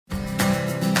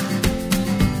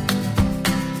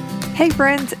Hey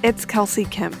friends, it's Kelsey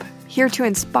Kemp, here to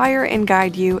inspire and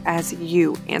guide you as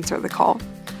you answer the call.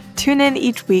 Tune in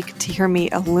each week to hear me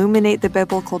illuminate the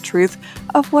biblical truth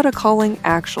of what a calling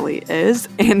actually is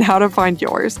and how to find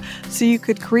yours, so you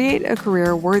could create a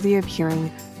career worthy of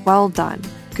hearing, "Well done,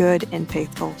 good and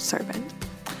faithful servant."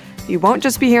 You won't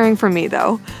just be hearing from me,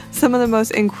 though. Some of the most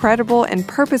incredible and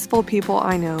purposeful people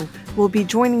I know will be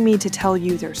joining me to tell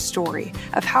you their story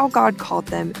of how God called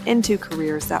them into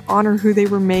careers that honor who they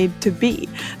were made to be.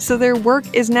 So their work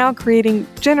is now creating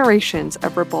generations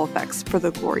of ripple effects for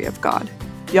the glory of God.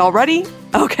 Y'all ready?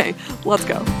 Okay, let's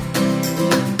go.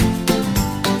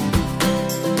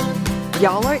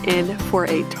 Y'all are in for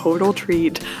a total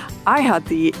treat. I had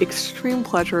the extreme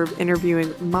pleasure of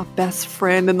interviewing my best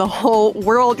friend in the whole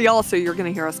world, y'all. So you're going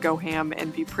to hear us go ham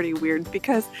and be pretty weird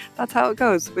because that's how it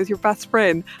goes with your best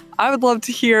friend. I would love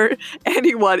to hear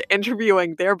anyone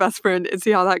interviewing their best friend and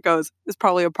see how that goes. It's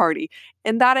probably a party.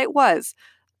 And that it was.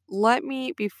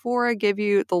 Before I give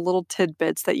you the little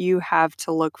tidbits that you have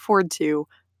to look forward to,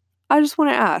 I just want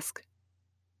to ask,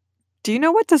 do you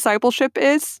know what discipleship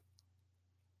is?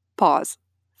 Pause.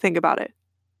 Think about it.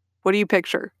 What do you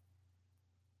picture?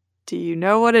 Do you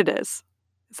know what it is?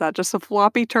 Is that just a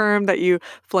floppy term that you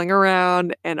fling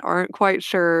around and aren't quite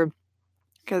sure?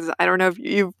 Because I don't know if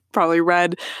you've probably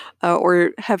read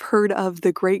or have heard of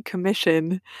the Great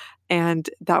Commission and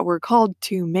that we're called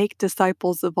to make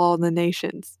disciples of all the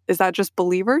nations. Is that just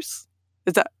believers?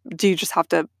 Do you just have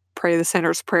to pray the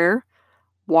sinner's prayer?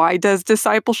 Why does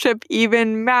discipleship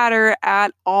even matter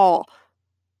at all?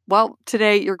 Well,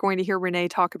 today you're going to hear Renee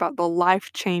talk about the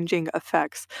life-changing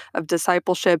effects of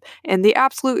discipleship and the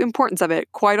absolute importance of it.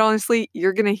 Quite honestly,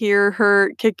 you're going to hear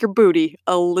her kick your booty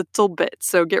a little bit,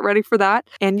 so get ready for that.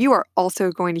 And you are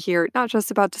also going to hear not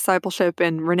just about discipleship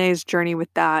and Renee's journey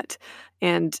with that,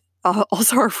 and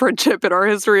also our friendship and our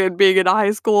history and being in high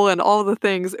school and all the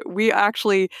things. We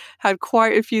actually had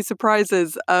quite a few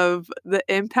surprises of the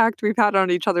impact we've had on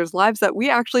each other's lives that we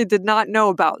actually did not know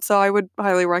about. So I would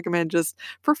highly recommend, just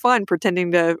for fun,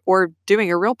 pretending to or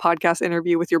doing a real podcast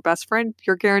interview with your best friend.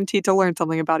 You're guaranteed to learn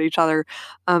something about each other.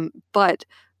 But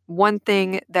one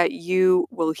thing that you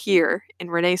will hear in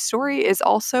Renee's story is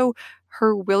also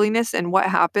her willingness and what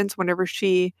happens whenever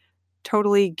she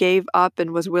totally gave up and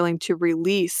was willing to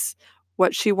release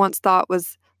what she once thought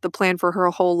was the plan for her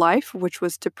whole life, which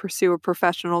was to pursue a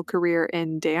professional career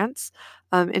in dance.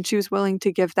 And she was willing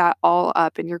to give that all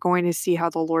up. And you're going to see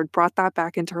how the Lord brought that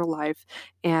back into her life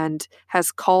and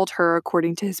has called her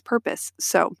according to his purpose.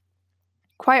 So,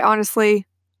 quite honestly,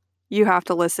 you have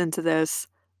to listen to this.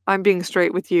 I'm being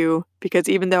straight with you because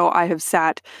even though I have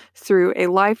sat through a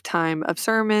lifetime of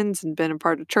sermons and been a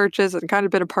part of churches and kind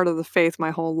of been a part of the faith my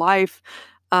whole life,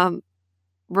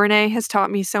 Renee has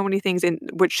taught me so many things, in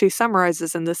which she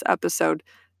summarizes in this episode,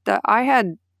 that I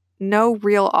had no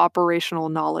real operational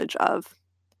knowledge of.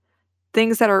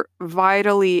 Things that are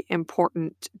vitally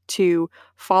important to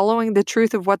following the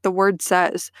truth of what the word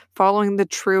says, following the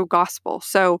true gospel.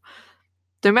 So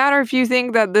no matter if you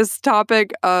think that this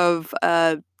topic of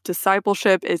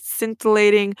discipleship is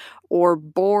scintillating or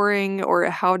boring, or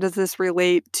how does this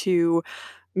relate to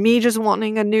me just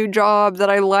wanting a new job that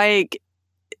I like,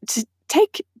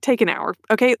 take an hour,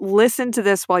 okay? Listen to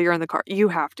this while you're in the car. You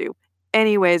have to.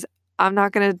 Anyways, I'm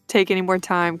not going to take any more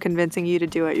time convincing you to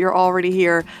do it. You're already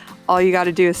here. All you got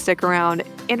to do is stick around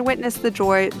and witness the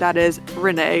joy that is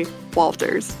Renee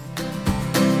Walters.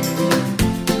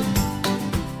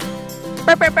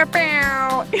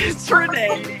 It's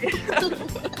Renee.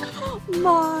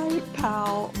 My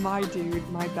pal, my dude,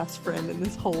 my best friend in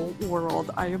this whole world.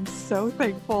 I am so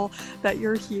thankful that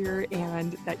you're here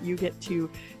and that you get to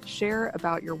share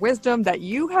about your wisdom that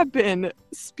you have been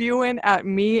spewing at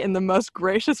me in the most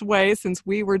gracious way since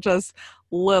we were just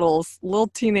little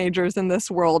teenagers in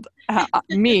this world.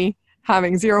 Me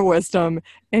having zero wisdom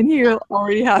and you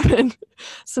already having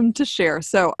some to share.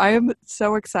 So I am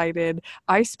so excited.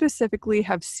 I specifically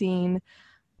have seen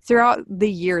throughout the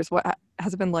years, what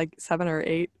has it been, like 7 or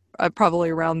 8, probably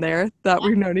around there, that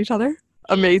we've known each other.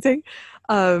 Amazing.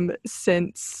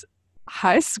 Since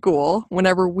high school,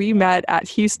 whenever we met at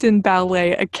Houston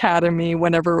Ballet Academy,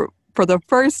 whenever for the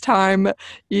first time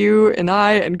you and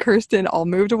I and Kirsten all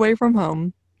moved away from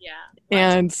home. Yeah.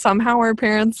 And somehow our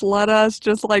parents let us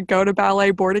just like go to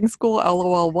ballet boarding school,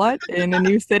 LOL what, in a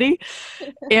new city.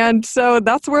 And so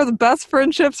that's where the best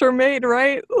friendships are made,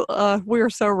 right? We are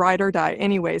so ride or die.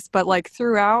 Anyways, but like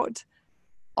throughout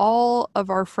all of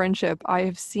our friendship, I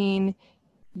have seen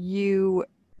you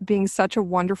being such a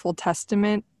wonderful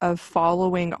testament of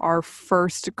following our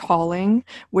first calling,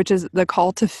 which is the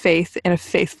call to faith and a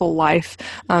faithful life,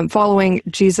 following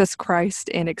Jesus Christ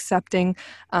and accepting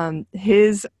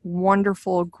his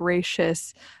wonderful,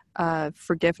 gracious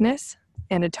forgiveness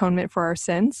and atonement for our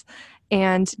sins,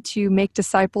 and to make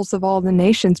disciples of all the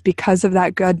nations because of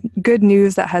that good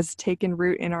news that has taken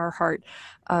root in our heart.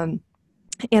 And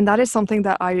that is something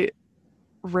that I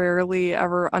rarely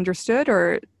ever understood,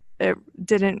 or it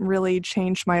didn't really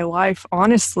change my life,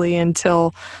 honestly,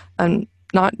 until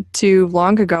not too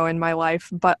long ago in my life.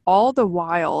 But all the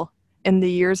while, in the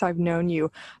years I've known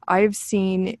you, I've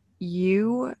seen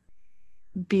you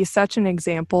be such an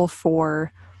example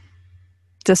for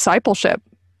discipleship.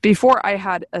 Before I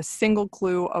had a single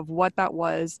clue of what that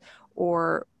was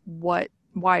or why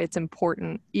it's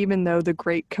important, even though the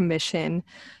Great Commission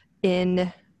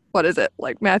in, what is it,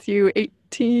 like Matthew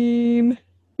 18?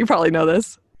 You probably know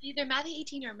this. Either Matthew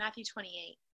 18 or Matthew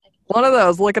 28. One of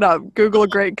those. Look it up. Google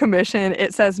Great Commission.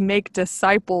 It says make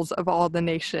disciples of all the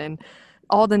nations.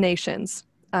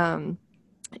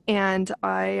 And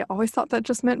I always thought that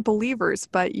just meant believers,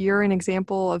 but you're an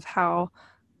example of how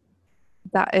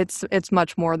that it's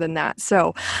much more than that.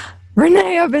 So,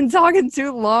 Renee, I've been talking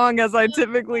too long, as I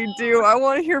typically do. I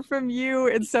want to hear from you,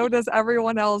 and so does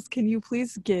everyone else. Can you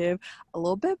please give a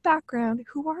little bit of background?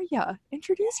 Who are you?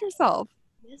 Introduce yourself.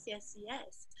 Yes.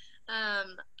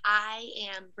 I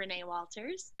am Renee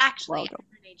Walters. Actually, I'm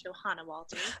Renee Johanna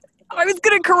Walters. I was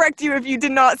going to correct you if you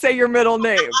did not say your middle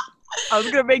name. I was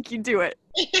going to make you do it.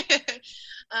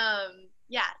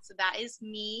 Yeah, so that is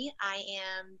me. I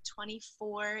am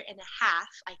 24 and a half,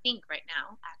 I think, right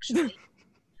now, actually.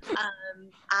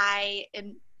 I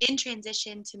am in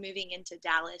transition to moving into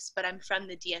Dallas, but I'm from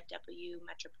the DFW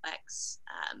Metroplex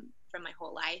from my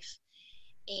whole life.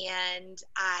 And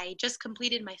I just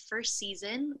completed my first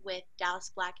season with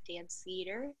Dallas Black Dance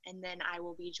Theater, and then I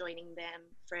will be joining them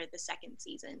for the second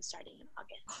season starting in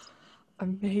August.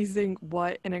 Amazing.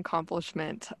 What an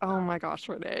accomplishment. Oh my gosh,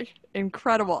 Renee.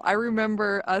 Incredible. I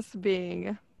remember us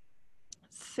being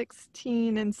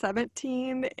 16 and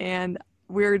 17, and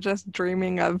we were just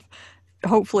dreaming of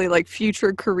hopefully like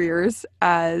future careers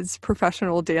as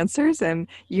professional dancers, and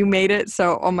you made it.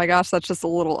 So, oh my gosh, that's just a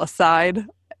little aside.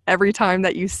 Every time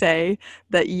that you say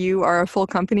that you are a full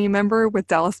company member with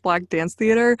Dallas Black Dance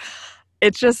Theater,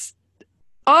 it just,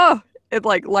 it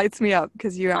like lights me up,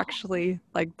 because you actually,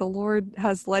 like, the Lord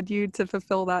has led you to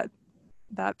fulfill that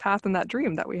path and that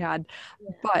dream that we had.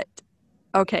 Yeah. But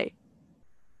okay,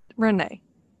 Renee,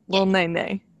 little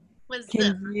Nene,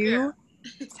 can you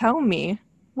tell me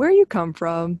where you come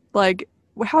from? Like,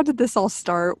 how did this all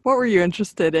start? What were you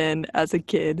interested in as a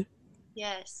kid?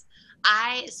 Yes,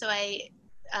 I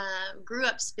grew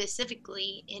up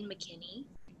specifically in McKinney,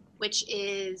 which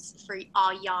is, for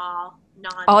all y'all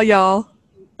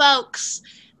folks,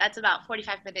 that's about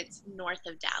 45 minutes north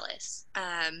of Dallas.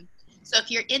 So if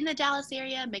you're in the Dallas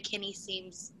area, McKinney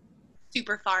seems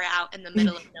super far out in the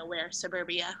middle of nowhere,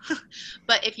 suburbia.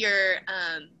 But if you're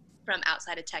from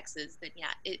outside of Texas, then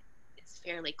yeah, it's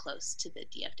fairly close to the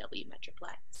DFW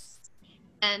Metroplex.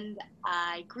 And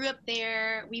I grew up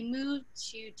there. We moved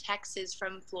to Texas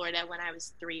from Florida when I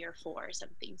was 3 or 4 or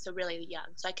something, so really young.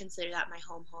 So I consider that my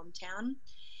hometown.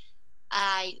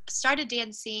 I started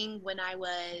dancing when I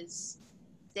was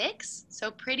 6,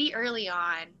 so pretty early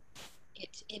on,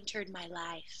 it entered my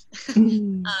life.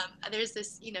 There's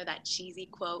this, that cheesy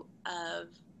quote of,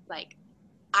 like,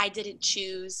 I didn't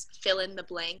choose fill in the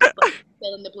blank, but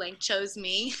fill in the blank chose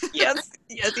me. Yes.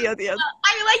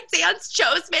 I like dance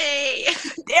chose me.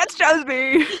 Dance chose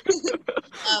me.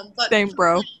 But same,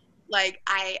 bro. Like,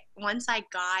 once I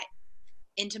got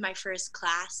into my first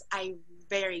class, I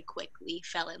very quickly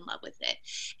fell in love with it.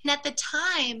 And at the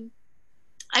time,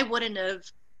 I wouldn't have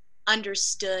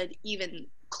understood even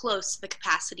close to the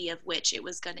capacity of which it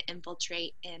was going to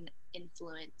infiltrate and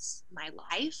influence my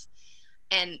life.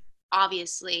 And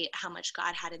obviously how much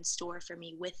God had in store for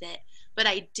me with it, but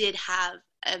I did have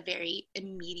a very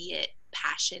immediate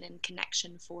passion and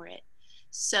connection for it.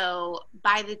 So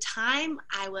by the time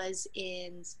I was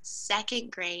in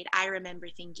 2nd grade, I remember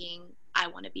thinking, I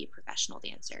want to be a professional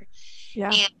dancer.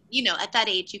 Yeah. And, at that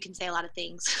age, you can say a lot of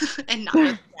things and not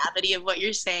know the gravity of what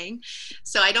you're saying.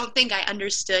 So I don't think I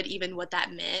understood even what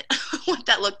that meant, what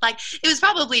that looked like. It was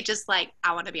probably just like,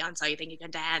 I want to be on So You Think You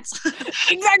Can Dance.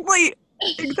 Exactly.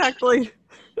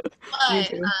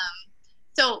 But,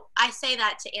 so I say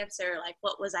that to answer, like,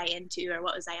 what was I into or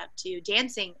what was I up to?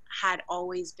 Dancing had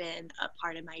always been a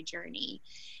part of my journey.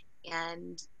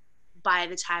 And by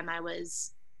the time I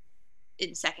was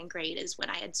in second grade is when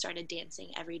I had started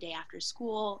dancing every day after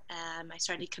school. I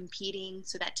started competing,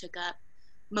 so that took up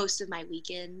most of my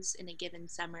weekends in a given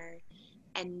summer.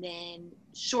 And then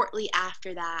shortly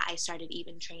after that, I started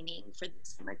even training for the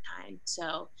summertime.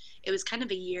 So it was kind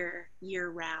of a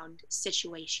year-round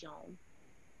situation.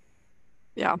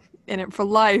 Yeah, in it for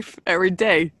life, every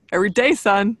day,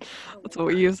 son. That's what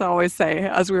we used to always say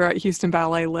as we were at Houston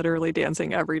Ballet, literally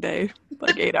dancing every day,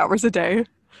 like 8 hours a day.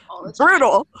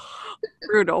 Brutal,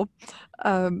 brutal.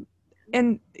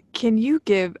 And can you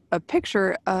give a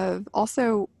picture of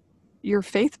also your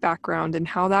faith background and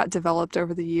how that developed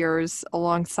over the years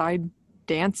alongside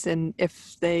dance, and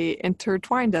if they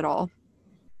intertwined at all?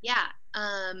 Yeah.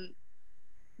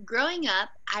 Growing up,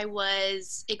 I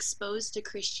was exposed to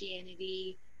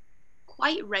Christianity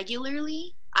quite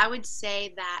regularly. I would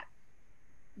say that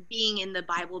being in the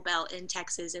Bible Belt in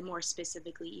Texas, and more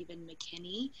specifically even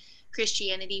McKinney,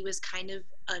 Christianity was kind of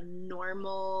a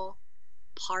normal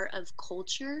part of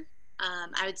culture.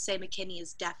 I would say McKinney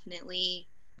is definitely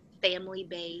family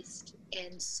based,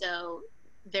 and so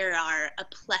there are a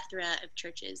plethora of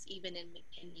churches even in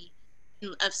McKinney,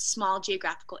 a small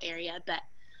geographical area, but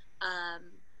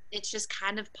it's just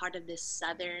kind of part of this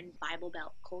Southern Bible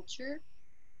Belt culture.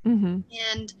 Mm-hmm.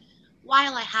 And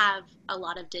while I have a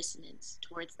lot of dissonance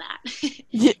towards that,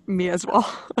 yeah, me as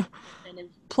well.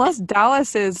 Plus,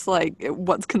 Dallas is like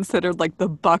what's considered like the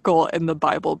buckle in the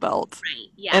Bible Belt. Right.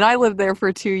 Yeah. And I lived there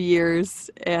for 2 years,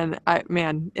 and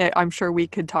I'm sure we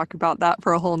could talk about that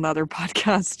for a whole nother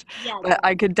podcast. Yeah. But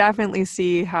I could definitely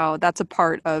see how that's a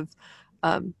part of.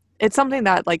 It's something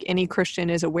that like any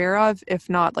Christian is aware of, if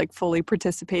not like fully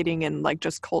participating in like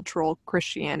just cultural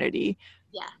Christianity.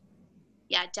 Yeah.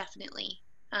 Yeah, definitely.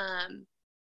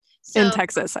 In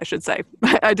Texas, I should say.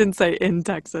 I didn't say in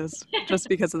Texas, just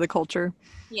because of the culture.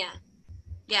 Yeah.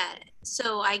 Yeah.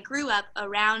 So I grew up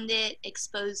around it,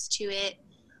 exposed to it.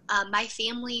 My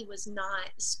family was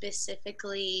not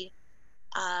specifically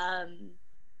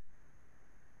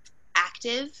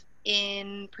active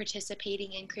in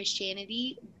participating in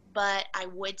Christianity, but I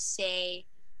would say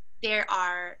there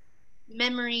are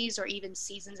memories or even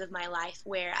seasons of my life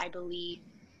where I believe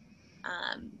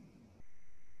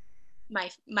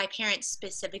my parents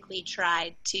specifically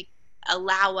tried to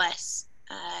allow us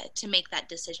to make that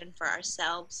decision for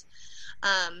ourselves.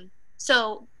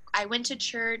 So I went to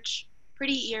church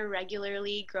pretty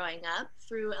irregularly growing up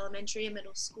through elementary and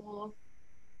middle school,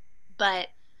 but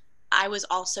I was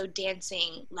also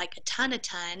dancing like a ton,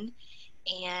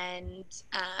 and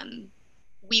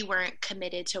we weren't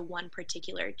committed to one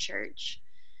particular church.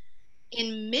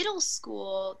 In middle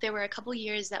school, there were a couple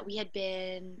years that we had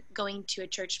been going to a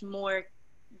church more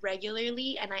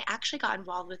regularly, and I actually got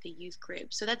involved with a youth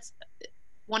group. So that's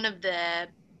one of the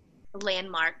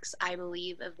landmarks, I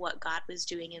believe, of what God was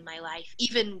doing in my life,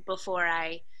 even before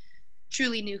I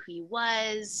truly knew who he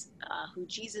was, who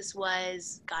Jesus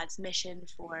was, God's mission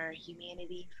for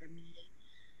humanity, for me,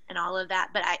 and all of that.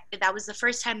 But that was the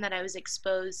first time that I was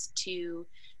exposed to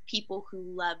people who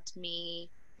loved me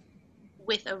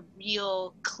with a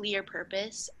real clear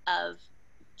purpose of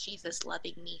Jesus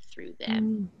loving me through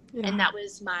them. Yeah. And that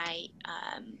was my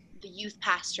the youth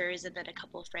pastors and then a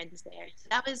couple of friends there. So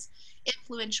that was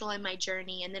influential in my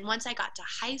journey. And then once I got to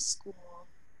high school,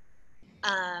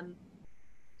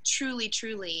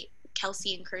 truly,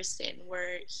 Kelsey and Kirsten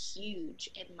were huge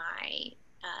in my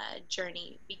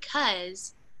journey,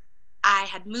 because I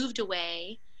had moved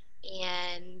away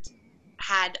and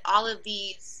had all of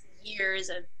these years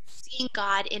of seeing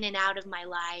God in and out of my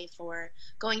life, or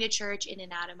going to church in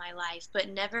and out of my life, but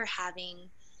never having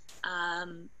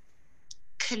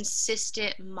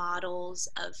consistent models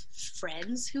of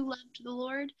friends who loved the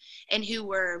Lord and who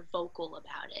were vocal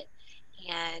about it.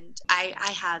 And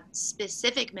I have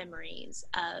specific memories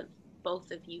of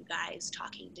both of you guys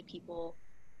talking to people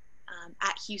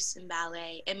at Houston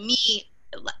Ballet, and me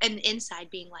and inside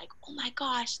being like, oh my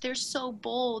gosh, they're so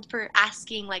bold for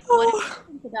asking like, what do you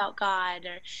think about God,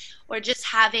 or just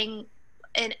having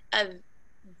a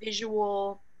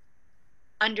visual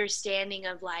understanding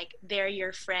of like, they're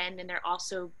your friend and they're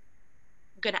also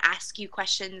going to ask you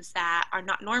questions that are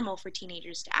not normal for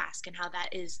teenagers to ask, and how that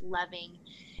is loving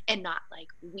and not like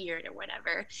weird or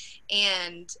whatever.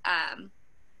 And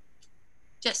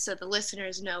just so the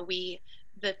listeners know,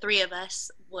 the three of us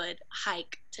would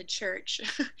hike to church.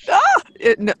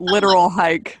 Literal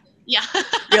hike. Yeah.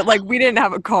 Yeah, like we didn't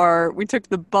have a car. We took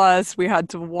the bus. We had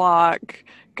to walk,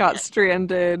 got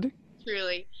stranded.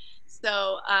 Truly.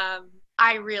 So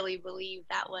I really believe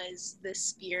that was the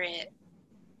Spirit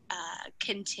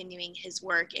continuing his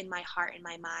work in my heart and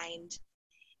my mind,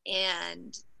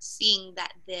 and seeing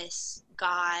that this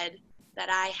God that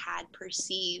I had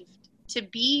perceived to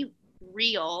be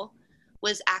real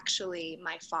was actually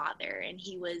my father, and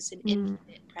he was an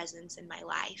infinite presence in my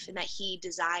life, and that he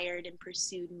desired and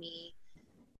pursued me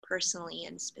personally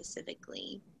and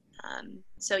specifically.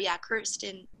 So yeah,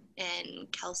 Kirsten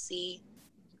and Kelsey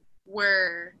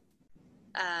were,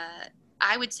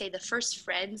 I would say, the first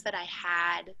friends that I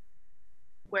had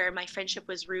where my friendship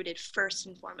was rooted first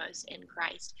and foremost in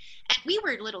Christ. And we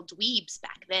were little dweebs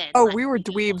back then. Oh, we were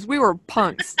dweebs. We were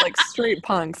punks, like straight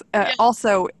punks.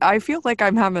 Also, I feel like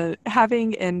I'm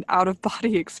having an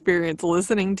out-of-body experience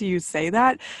listening to you say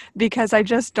that, because I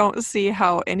just don't see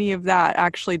how any of that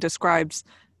actually describes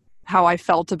how I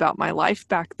felt about my life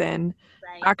back then.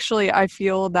 Right. Actually, I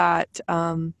feel that,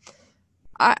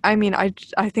 I mean, I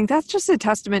think that's just a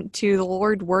testament to the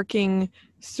Lord working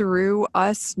through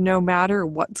us, no matter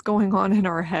what's going on in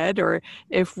our head, or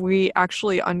if we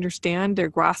actually understand or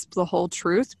grasp the whole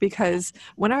truth. Because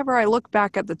whenever I look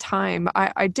back at the time,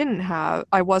 I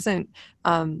wasn't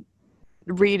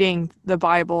reading the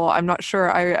Bible. I'm not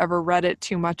sure I ever read it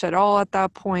too much at all at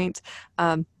that point.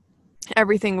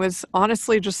 Everything was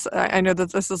honestly just, I know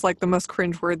that this is like the most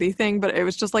cringeworthy thing, but it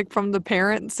was just like from the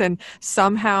parents. And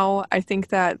somehow I think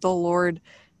that the Lord,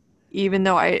 even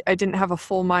though I didn't have a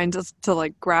full mind to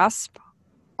like grasp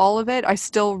all of it, I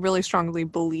still really strongly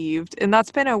believed. And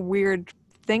that's been a weird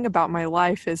thing about my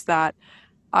life, is that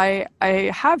I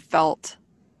have felt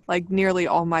like nearly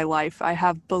all my life I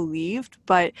have believed,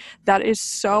 but that is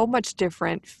so much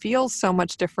different, feels so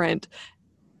much different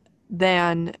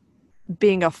than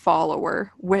being a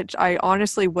follower, which I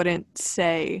honestly wouldn't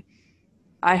say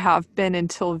I have been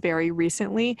until very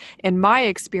recently. And my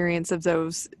experience of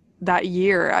that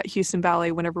year at Houston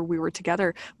Ballet, whenever we were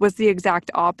together, was the exact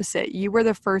opposite. You were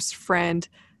the first friend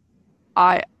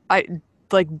I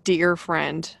like dear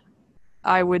friend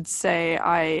I would say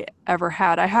I ever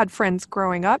had. I had friends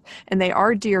growing up, and they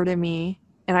are dear to me,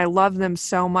 and I love them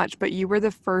so much, but you were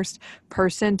the first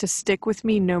person to stick with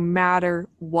me no matter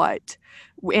what.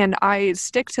 And I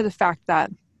stick to the fact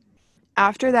that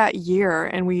after that year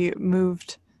and we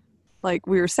moved, like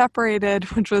we were separated,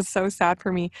 which was so sad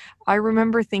for me, I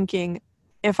remember thinking,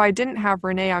 if I didn't have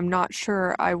Renee, ever, I'm not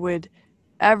sure I would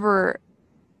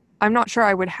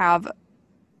have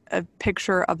a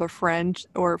picture of a friend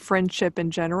or friendship in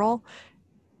general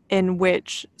in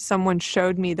which someone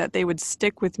showed me that they would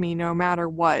stick with me no matter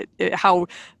what, how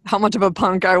much of a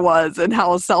punk I was, and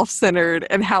how self-centered,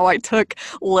 and how I took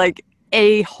like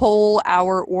a whole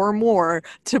hour or more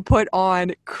to put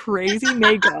on crazy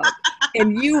makeup.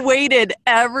 And you waited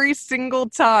every single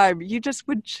time. You just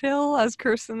would chill as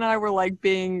Kirsten and I were like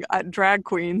being drag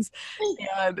queens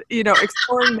and,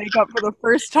 exploring makeup for the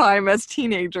first time as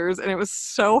teenagers. And it was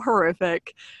so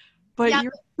horrific. But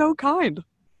you're so kind.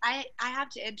 I have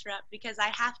to interrupt because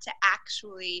I have to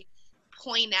actually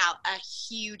point out a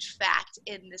huge fact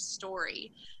in this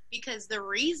story. Because the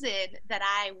reason that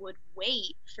I would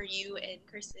wait for you and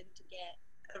Kristen to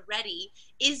get ready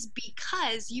is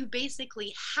because you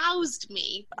basically housed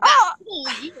me that whole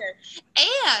year,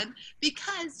 and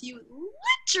because you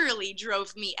literally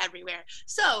drove me everywhere.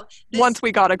 So once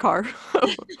we got a car,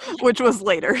 which was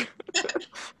later.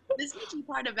 This touching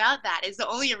part about that is the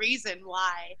only reason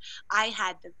why I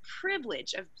had the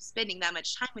privilege of spending that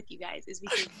much time with you guys is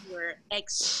because you were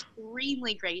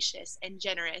extremely gracious and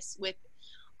generous with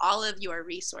all of your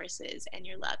resources and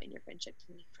your love and your friendship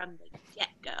to me from the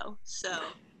get-go. So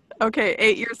okay,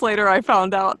 8 years later, I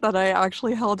found out that I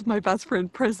actually held my best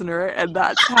friend prisoner, and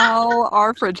that's how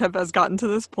our friendship has gotten to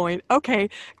this point. Okay,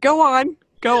 go on.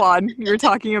 You're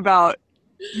talking about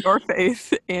your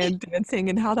faith and dancing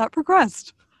and how that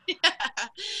progressed.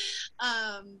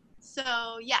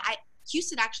 So yeah,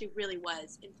 Houston actually really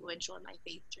was influential in my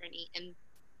faith journey, and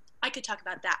I could talk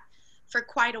about that for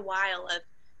quite a while.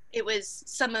 It was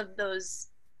some of those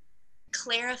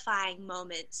clarifying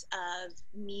moments of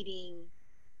meeting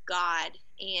God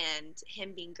and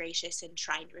Him being gracious and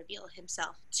trying to reveal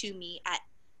Himself to me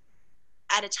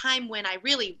at a time when I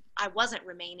wasn't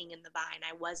remaining in the vine.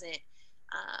 I wasn't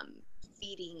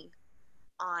feeding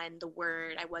on the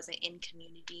word. I wasn't in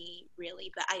community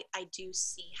really, but I do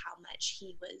see how much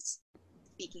He was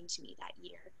speaking to me that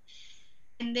year.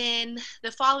 And then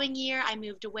the following year, I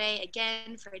moved away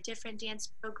again for a different dance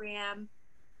program.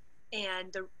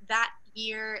 And that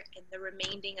year and the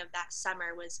remaining of that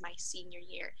summer was my senior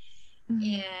year.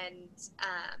 Mm-hmm. And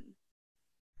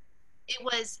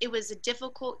it was a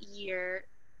difficult year.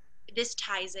 This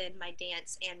ties in my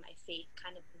dance and my faith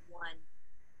kind of in one.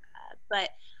 But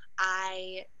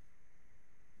I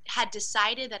had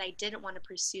decided that I didn't want to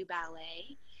pursue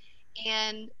ballet.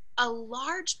 And a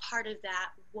large part of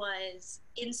that was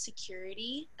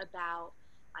insecurity about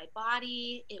my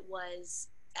body. It was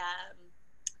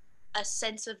a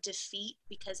sense of defeat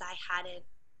because I hadn't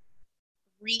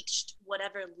reached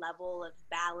whatever level of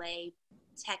ballet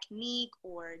technique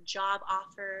or job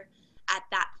offer at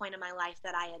that point in my life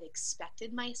that I had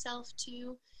expected myself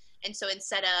to. And so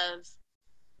instead of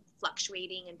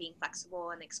fluctuating and being flexible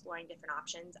and exploring different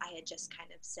options, I had just kind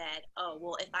of said, oh,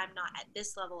 well, if I'm not at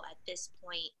this level at this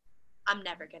point, I'm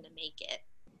never going to make it.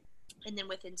 And then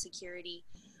with insecurity.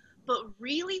 But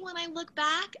really, when I look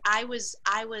back, I was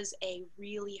a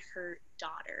really hurt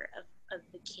daughter of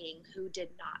the king who did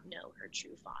not know her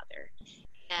true father.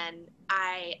 And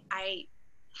I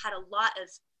had a lot of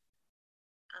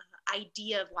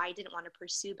idea of why I didn't want to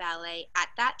pursue ballet at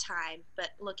that time,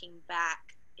 but looking back,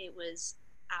 it was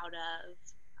out of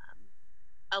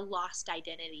a lost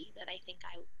identity that I think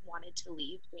I wanted to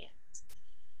leave with.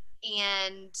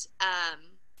 And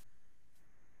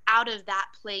out of that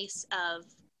place of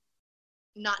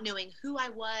not knowing who I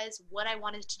was, what I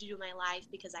wanted to do in my life,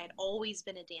 because I had always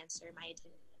been a dancer, my identity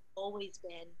had always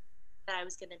been that I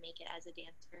was going to make it as a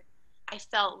dancer. I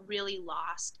felt really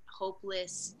lost,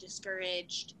 hopeless,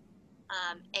 discouraged,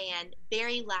 and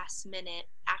very last minute,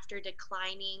 after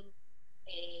declining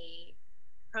a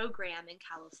program in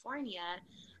California,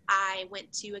 I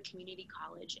went to a community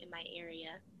college in my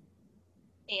area.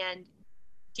 And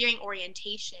during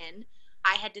orientation,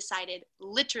 I had decided,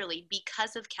 literally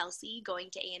because of Kelsey going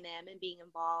to A&M and being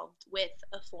involved with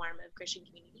a form of Christian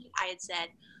community, I had said,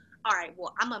 all right,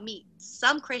 well, I'm going to meet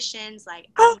some Christians, like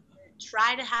I'm going to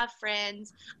try to have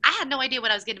friends. I had no idea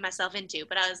what I was getting myself into,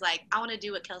 but I was like, I want to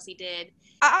do what Kelsey did.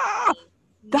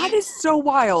 That is so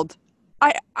wild.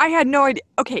 I had no idea.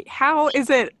 Okay, how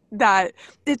is it that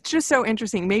it's just so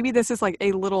interesting? Maybe this is like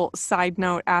a little side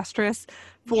note asterisk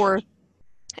for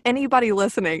anybody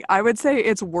listening. I would say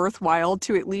it's worthwhile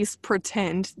to at least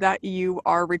pretend that you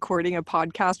are recording a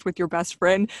podcast with your best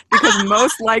friend, because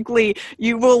most likely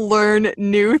you will learn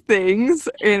new things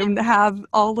and have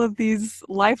all of these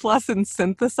life lessons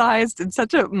synthesized in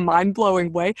such a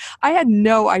mind-blowing way. I had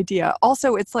no idea.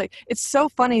 Also, it's so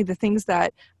funny the things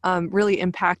that really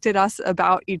impacted us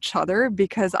about each other,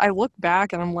 because I look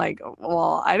back and I'm like,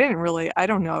 well, I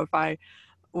don't know if I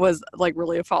was like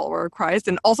really a follower of Christ.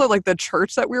 And also like the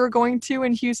church that we were going to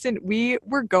in Houston, we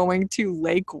were going to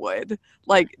Lakewood,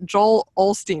 like Joel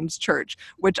Osteen's church,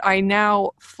 which I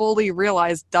now fully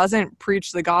realize doesn't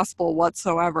preach the gospel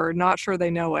whatsoever. Not sure they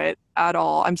know it at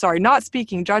all. I'm sorry, not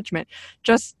speaking judgment,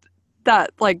 just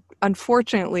that like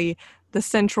unfortunately the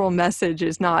central message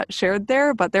is not shared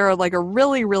there, but they're like a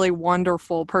really, really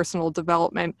wonderful personal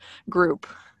development group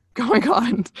going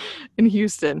on in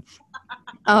Houston.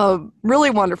 Really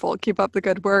wonderful. Keep up the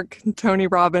good work. Tony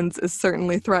Robbins is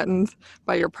certainly threatened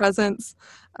by your presence.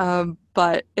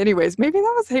 But anyways, maybe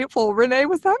that was hateful. Renee,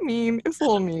 was that mean? It was a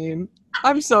little mean.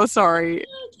 I'm so sorry.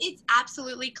 It's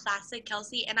absolutely classic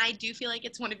Kelsey, and I do feel like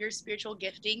it's one of your spiritual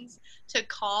giftings to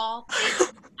call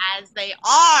things as they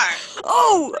are.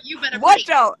 Oh, you better watch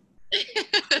out.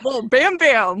 Little bam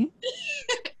bam.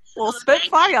 Little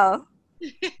spitfire.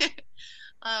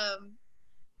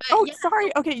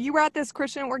 Sorry. Okay, you were at this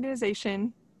Christian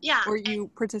organization. Yeah. Or you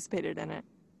participated in it.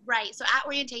 Right. So at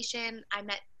orientation, I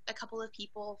met a couple of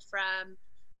people from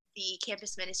the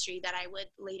campus ministry that I would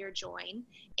later join.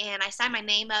 And I signed my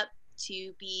name up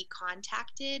to be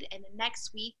contacted. And the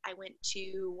next week, I went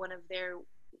to one of their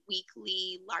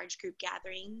weekly large group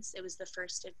gatherings. It was the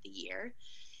first of the year.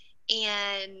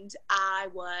 And I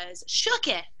was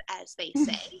shooketh, as they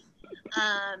say.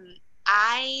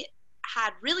 I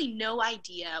had really no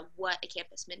idea what a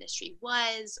campus ministry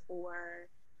was or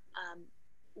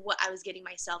what I was getting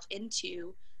myself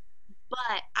into,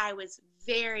 but I was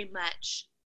very much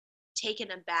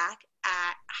taken aback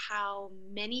at how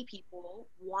many people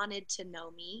wanted to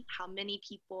know me, how many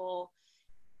people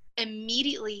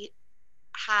immediately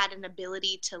had an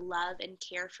ability to love and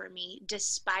care for me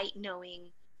despite knowing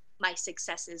my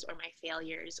successes or my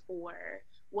failures or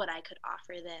what I could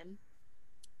offer them.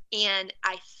 And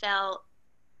I felt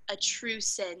a true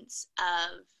sense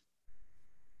of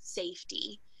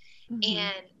safety. Mm-hmm.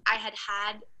 And I had,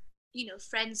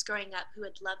 friends growing up who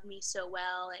had loved me so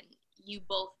well, and you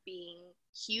both being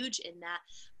huge in that,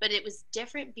 but it was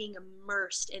different being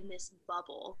immersed in this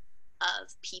bubble of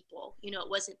people. It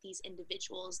wasn't these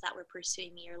individuals that were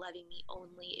pursuing me or loving me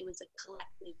only. It was a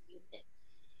collective unit.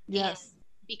 Yes. And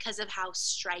because of how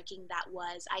striking that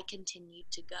was, I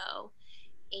continued to go.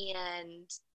 And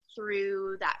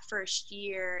through that first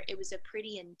year, it was a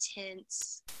pretty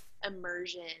intense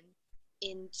immersion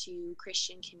into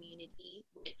Christian community,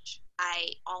 which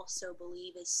I also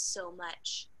believe is so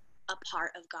much a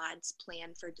part of God's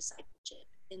plan for discipleship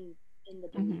in the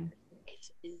believer's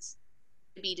life, is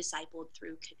to be discipled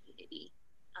through community.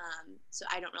 So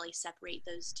I don't really separate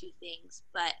those two things.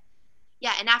 But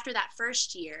yeah, and after that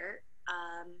first year,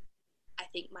 I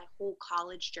think my whole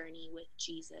college journey with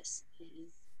Jesus is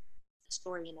a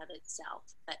story in of itself.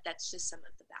 But that's just some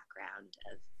of the background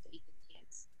of faith and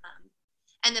dance.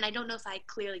 And then I don't know if I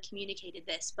clearly communicated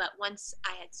this, but once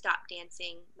I had stopped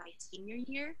dancing my senior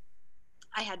year,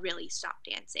 I had really stopped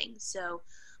dancing. So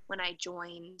when I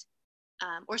joined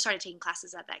or started taking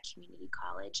classes at that community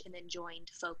college and then joined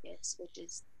Focus, which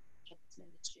is campus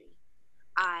ministry,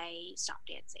 I stopped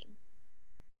dancing.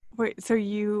 Wait, so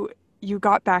you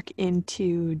got back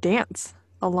into dance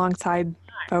alongside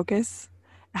Focus?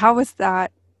 How was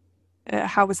that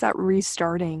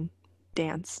restarting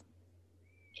dance?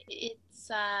 It's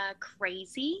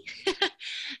crazy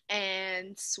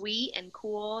and sweet and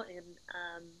cool and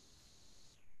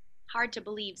hard to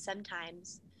believe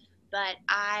sometimes, but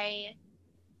I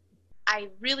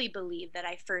really believe that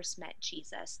I first met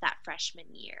Jesus that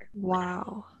freshman year.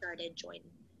 Wow. When I started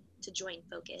to join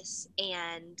Focus,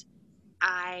 and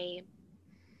I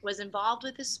was involved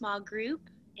with a small group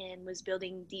and was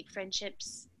building deep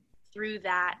friendships through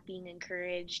that, being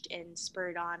encouraged and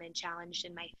spurred on and challenged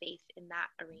in my faith in that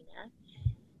arena.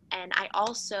 And I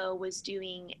also was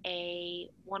doing a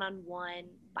one-on-one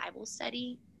Bible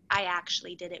study. I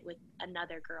actually did it with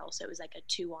another girl, so it was like a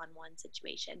 2-on-1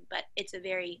 situation, but it's a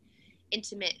very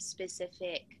intimate,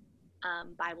 specific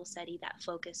Bible study that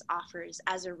Focus offers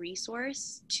as a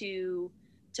resource to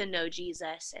know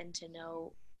Jesus and to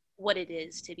know what it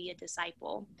is to be a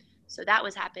disciple. So that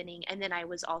was happening, and then I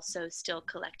was also still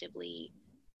collectively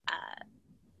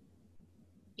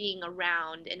being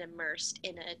around and immersed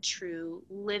in a true,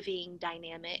 living,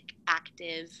 dynamic,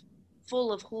 active,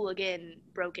 full of hooligan,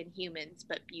 broken humans,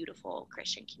 but beautiful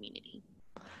Christian community.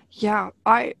 Yeah,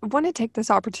 I want to take this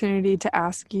opportunity to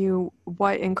ask you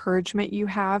what encouragement you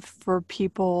have for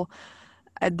people.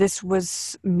 This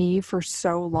was me for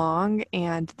so long,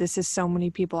 and this is so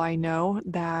many people I know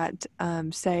that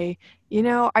say,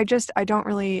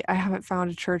 I haven't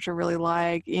found a church I really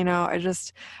like.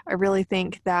 I really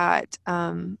think that,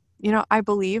 I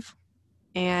believe,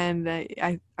 and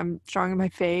I'm strong in my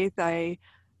faith. But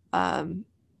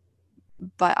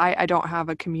I don't have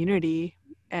a community,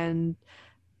 and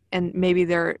maybe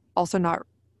they're also not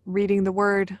reading the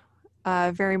word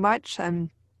very much,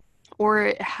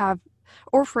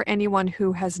 or for anyone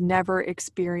who has never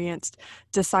experienced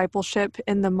discipleship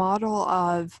in the model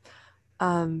of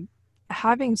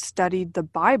having studied the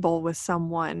Bible with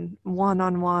someone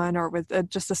one-on-one, or with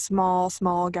just a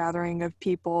small gathering of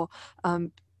people,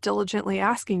 diligently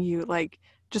asking you, like,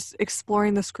 just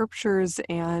exploring the scriptures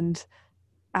and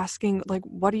asking, like,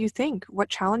 what do you think? What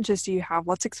challenges do you have?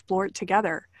 Let's explore it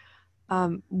together.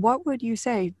 What would you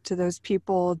say to those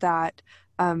people that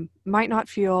might not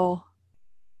feel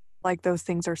like those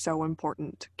things are so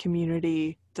important?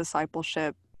 Community,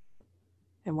 discipleship,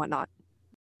 and whatnot.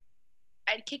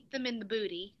 I'd kick them in the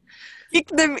booty. Kick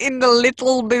them in the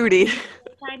little booty.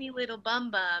 Tiny little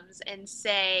bums, and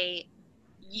say,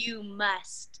 you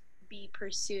must be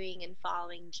pursuing and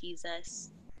following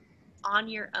Jesus on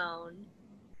your own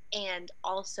and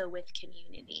also with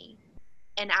community.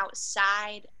 And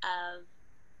outside of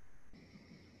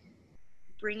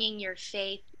bringing your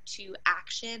faith to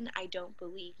action, I don't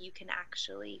believe you can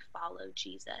actually follow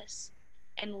Jesus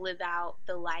and live out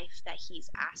the life that he's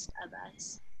asked of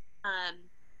us.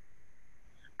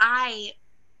 I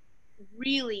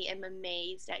really am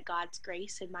amazed at God's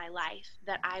grace in my life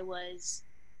that I was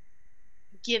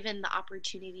given the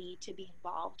opportunity to be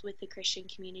involved with the Christian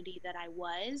community that I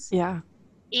was. Yeah.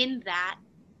 In that,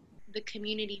 the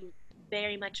community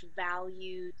very much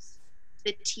values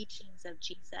the teachings of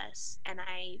Jesus. And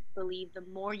I believe the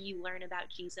more you learn about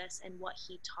Jesus and what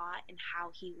he taught and how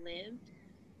he lived,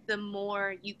 the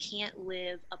more you can't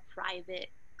live a private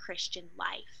Christian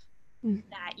life.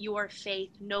 That your faith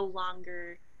no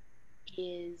longer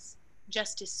is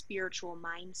just a spiritual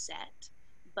mindset,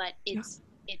 but it's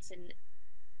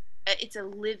a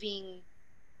living,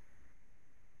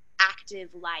 active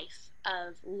life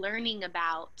of learning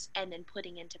about and then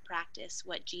putting into practice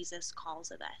what Jesus calls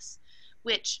of us,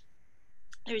 which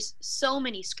there's so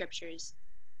many scriptures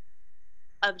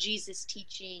of Jesus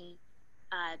teaching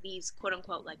these quote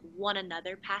unquote like one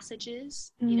another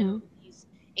passages, these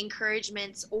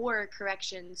encouragements or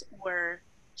corrections or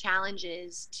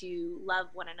challenges to love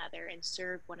one another and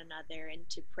serve one another and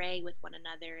to pray with one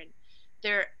another. And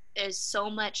they're there's so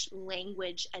much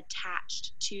language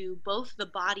attached to both the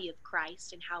body of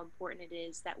Christ and how important it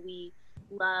is that we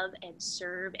love and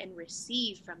serve and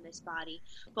receive from this body,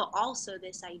 but also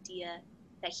this idea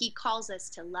that he calls us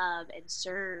to love and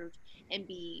serve and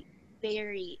be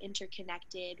very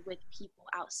interconnected with people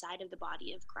outside of the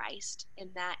body of Christ, and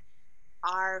that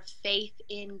our faith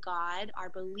in God, our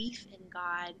belief in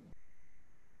God,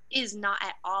 is not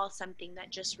at all something that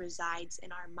just resides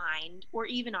in our mind or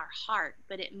even our heart,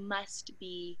 but it must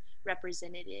be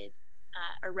represented in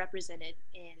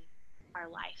our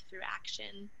life through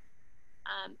action.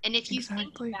 And if you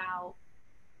think about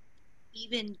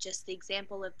even just the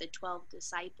example of the 12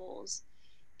 disciples,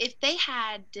 if they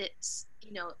had,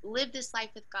 lived this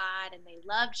life with God and they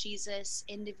loved Jesus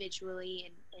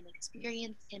individually and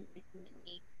experienced him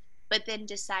intimately, but then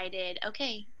decided,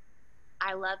 okay,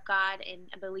 I love God and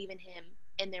I believe in him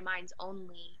in their minds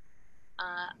only,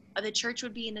 the church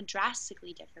would be in a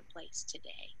drastically different place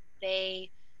today. They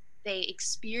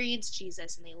experienced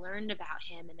Jesus and they learned about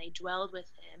him and they dwelled with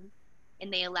him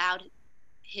and they allowed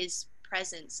his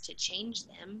presence to change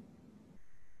them,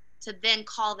 to then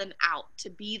call them out to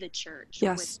be the church.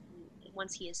 Yes.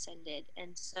 Once he ascended.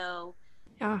 And so,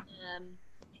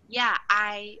 yeah,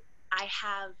 I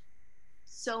have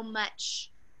so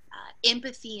much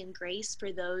empathy and grace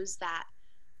for those that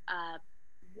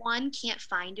one, can't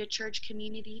find a church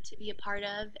community to be a part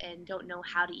of and don't know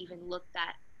how to even look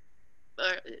that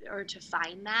or to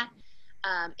find that,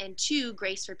 and two,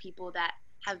 grace for people that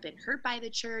have been hurt by the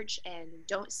church and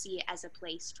don't see it as a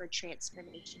place for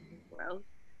transformation and growth.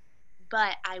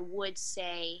 But I would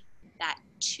say that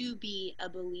to be a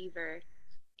believer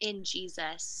in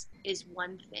Jesus is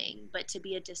one thing, but to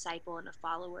be a disciple and a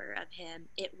follower of him,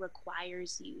 it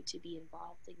requires you to be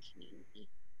involved in community.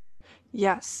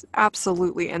 Yes,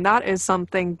 absolutely. And that is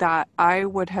something that I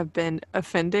would have been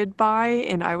offended by,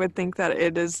 and I would think that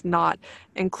it is not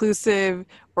inclusive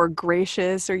or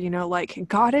gracious or, like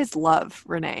God is love,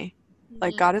 Renee.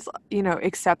 Like God is,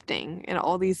 accepting and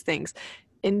all these things.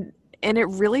 And it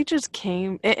really just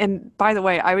came, and by the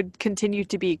way, I would continue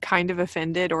to be kind of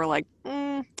offended or like,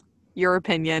 your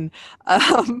opinion,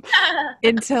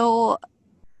 until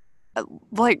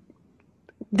like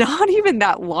not even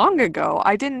that long ago.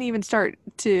 I didn't even start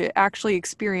to actually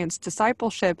experience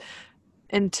discipleship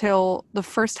until the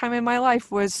first time in my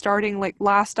life was starting like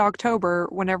last October,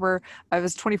 whenever I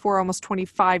was 24, almost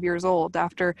 25 years old,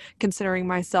 after considering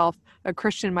myself a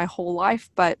Christian my whole life.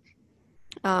 But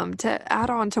to add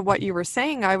on to what you were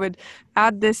saying, I would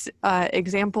add this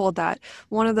example that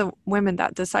one of the women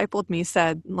that discipled me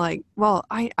said, like, well,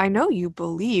 I know you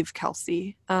believe,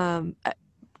 Kelsey, but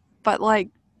like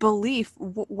belief,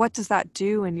 what does that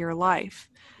do in your life?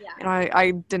 Yeah. And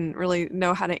I didn't really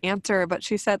know how to answer, but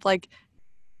she said, like,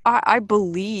 I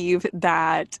believe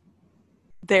that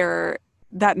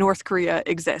that North Korea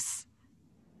exists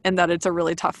and that it's a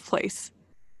really tough place.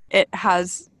 It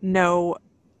has no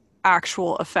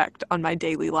actual effect on my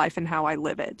daily life and how I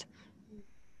live it.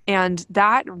 And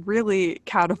that really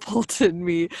catapulted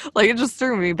me, like it just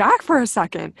threw me back for a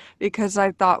second, because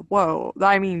I thought, whoa,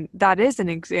 I mean, that is an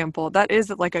example. That is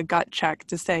like a gut check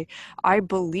to say, I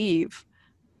believe,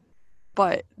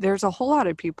 but there's a whole lot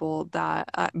of people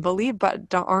that believe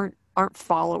but aren't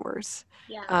followers.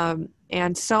 Yeah.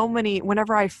 And so many,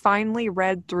 whenever I finally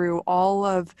read through all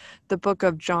of the book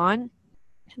of John,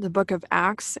 the book of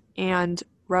Acts, and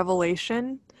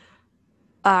Revelation,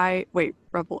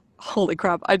 holy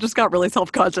crap, I just got really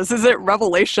self-conscious. Is it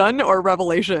Revelation or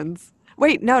Revelations?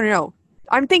 Wait, no.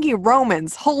 I'm thinking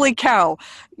Romans. Holy cow.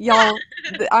 Y'all,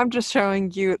 I'm just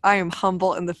showing you I am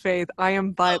humble in the faith. I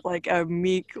am but like a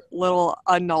meek little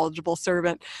unknowledgeable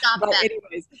servant. Stop but that.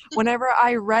 Anyways, whenever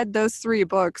I read those 3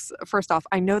 books, first off,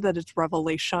 I know that it's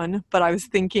Revelation, but I was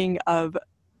thinking of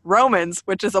Romans,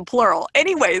 which is a plural.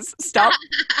 Anyways, stop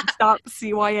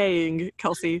CYAing,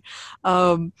 Kelsey.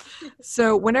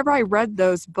 So whenever I read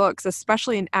those books,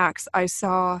 especially in Acts, I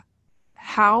saw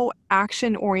how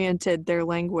action-oriented their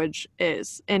language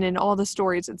is. And in all the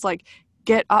stories, it's like,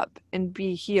 get up and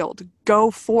be healed. Go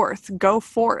forth,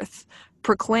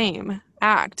 proclaim,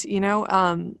 act,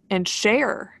 and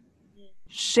share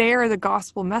the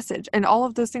gospel message. And all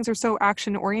of those things are so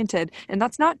action-oriented. And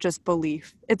that's not just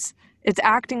belief. It's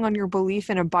acting on your belief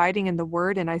and abiding in the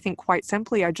word. And I think quite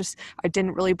simply, I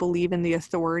didn't really believe in the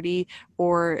authority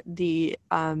or the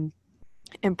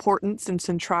importance and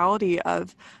centrality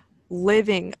of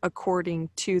living according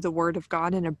to the word of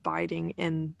God and abiding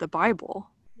in the Bible.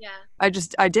 Yeah. I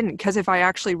didn't, because if I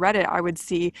actually read it, I would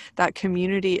see that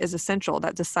community is essential,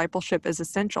 that discipleship is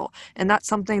essential. And that's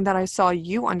something that I saw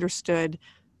you understood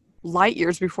light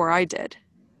years before I did.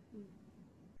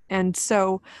 And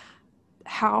so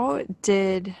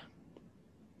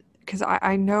because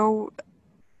I know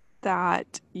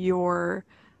that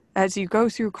as you go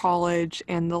through college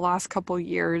and the last couple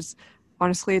years,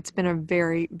 honestly, it's been a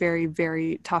very, very,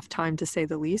 very tough time to say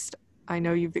the least. I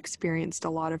know you've experienced a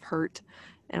lot of hurt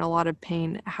and a lot of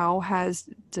pain. How has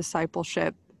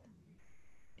discipleship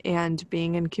and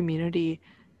being in community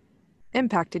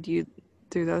impacted you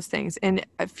through those things? And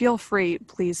feel free,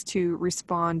 please, to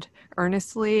respond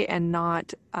earnestly and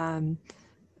not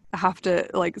have to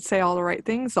say all the right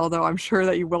things, although I'm sure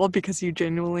that you will because you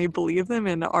genuinely believe them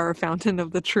and are a fountain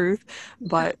of the truth.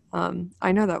 But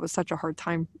I know that was such a hard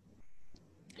time.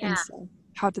 Yeah. And so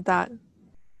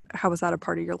how was that a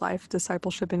part of your life,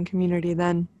 discipleship and community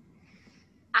then?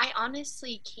 I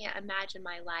honestly can't imagine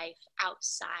my life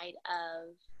outside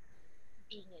of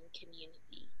being in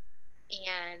community.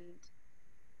 And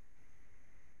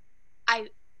I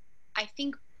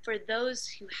think for those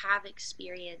who have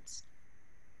experienced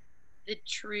the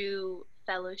true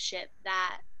fellowship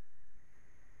that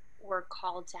we're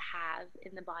called to have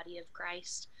in the body of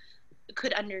Christ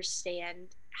could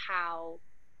understand how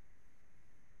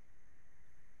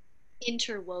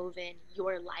interwoven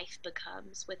your life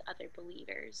becomes with other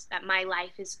believers. That my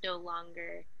life is no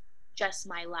longer just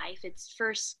my life. It's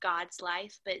first God's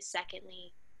life, but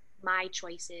secondly, my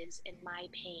choices and my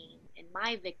pain and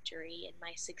my victory and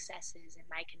my successes and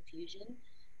my confusion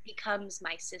becomes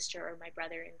my sister or my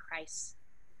brother in Christ's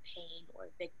pain or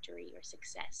victory or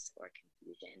success or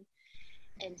confusion.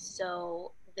 And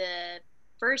so the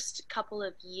first couple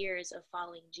of years of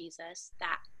following Jesus,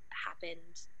 that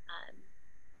happened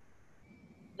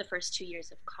the first 2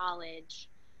 years of college,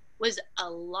 was a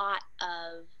lot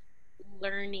of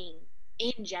learning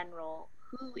in general.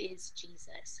 Who is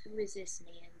Jesus? Who is this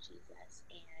man, Jesus?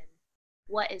 And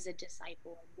what is a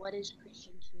disciple? And what is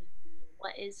Christian community? And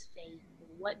what is faith?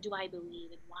 And what do I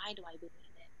believe? And why do I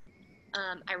believe it?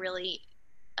 I really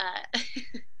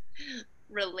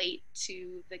relate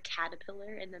to the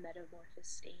caterpillar in the metamorphosis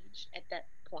stage at that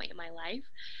point in my life,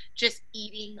 just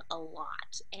eating a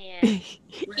lot and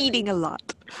really eating a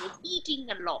lot.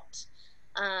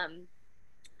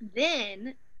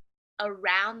 Then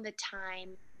around the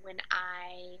time when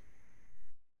I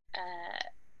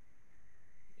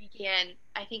began,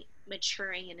 I think,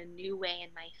 maturing in a new way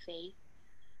in my faith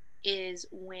is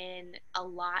when a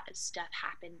lot of stuff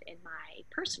happened in my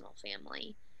personal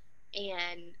family.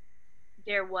 And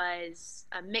there was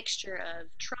a mixture of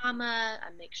trauma,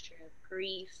 a mixture of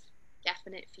grief,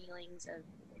 definite feelings of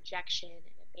rejection and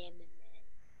abandonment.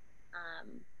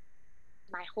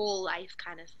 My whole life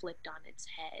kind of flipped on its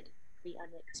head pretty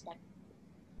unexpectedly.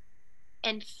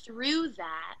 And through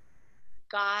that,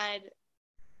 God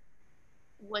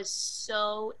was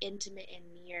so intimate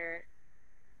and near,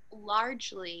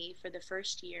 largely for the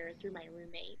first year through my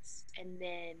roommates, and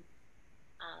then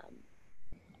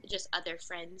just other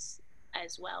friends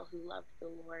as well who loved the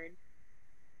Lord.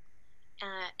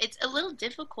 It's a little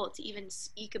difficult to even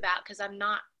speak about because I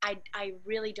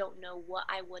really don't know what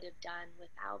I would have done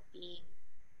without being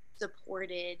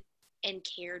supported and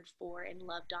cared for and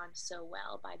loved on so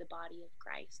well by the body of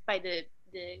Christ, by the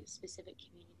specific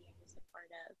community I was a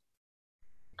part of.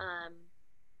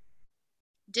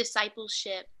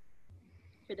 Discipleship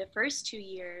for the first 2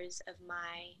 years of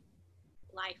my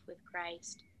life with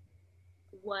Christ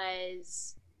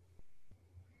was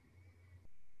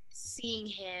seeing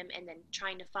him and then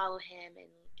trying to follow him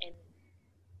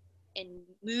and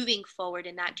moving forward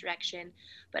in that direction.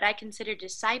 But I consider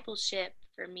discipleship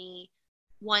for me,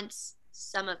 once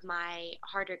some of my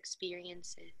harder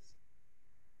experiences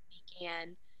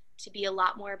began, to be a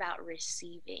lot more about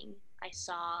receiving. I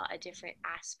saw a different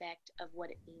aspect of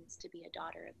what it means to be a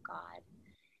daughter of God,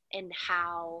 and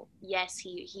how, yes,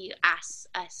 he asks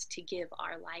us to give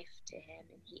our life to him,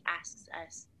 and he asks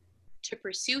us to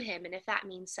pursue him. And if that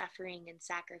means suffering and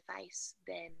sacrifice,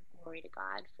 then glory to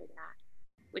God for that,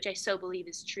 which I so believe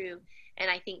is true. And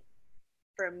I think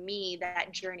for me,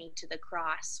 that journey to the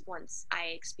cross, once I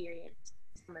experienced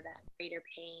some of that greater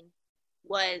pain,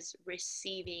 was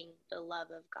receiving the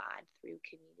love of God through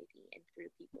community and through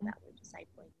people that were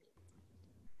discipling me.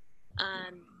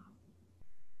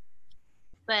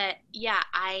 But yeah,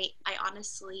 I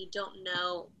honestly don't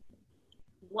know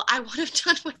what I would have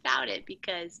done without it,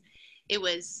 because it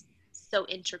was so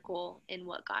integral in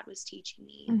what God was teaching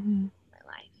me in my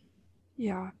life.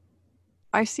 Yeah.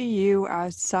 I see you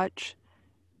as such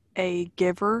a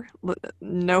giver.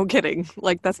 No kidding.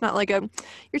 Like, that's not like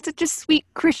you're such a sweet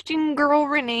Christian girl,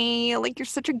 Renee. Like, you're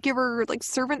such a giver, like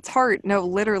servant's heart. No,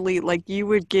 literally, like you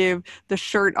would give the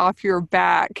shirt off your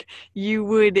back. You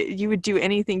would do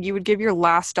anything. You would give your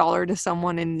last dollar to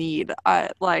someone in need.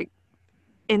 Like,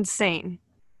 insane.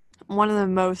 One of the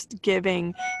most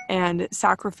giving and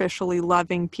sacrificially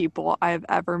loving people I've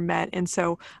ever met. And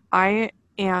so I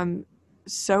am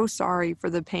so sorry for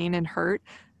the pain and hurt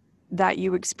that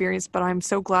you experienced, but I'm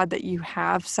so glad that you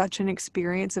have such an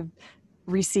experience of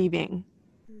receiving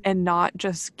and not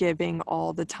just giving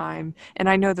all the time. And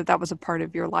I know that that was a part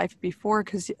of your life before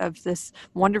because of this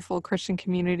wonderful Christian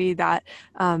community that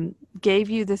gave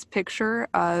you this picture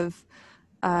of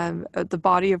the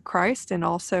body of Christ and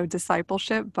also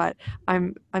discipleship. But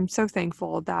I'm so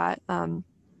thankful that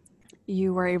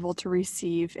you were able to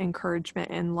receive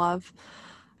encouragement and love.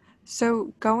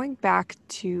 So going back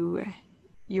to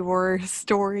your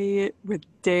story with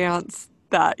dance,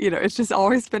 that it's just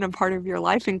always been a part of your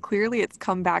life, and clearly it's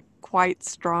come back quite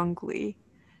strongly.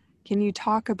 Can you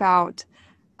talk about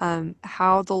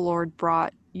how the Lord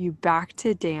brought you back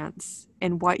to dance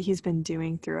and what he's been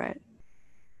doing through it?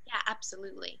 Yeah,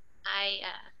 absolutely. I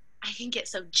can get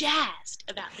so jazzed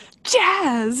about it.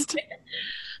 Jazzed.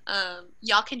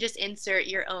 Y'all can just insert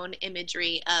your own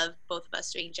imagery of both of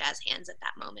us doing jazz hands at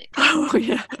that moment. Oh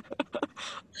yeah.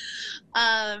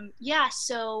 Yeah,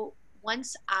 so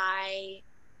once I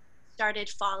started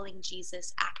following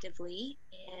Jesus actively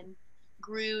and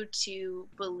grew to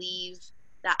believe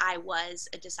that I was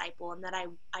a disciple and that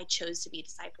I chose to be a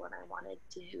disciple and I wanted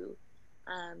to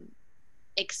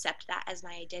accept that as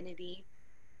my identity,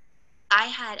 I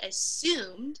had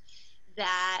assumed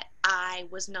that I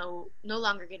was no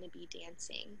longer going to be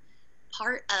dancing.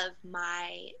 Part of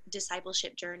my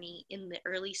discipleship journey in the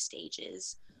early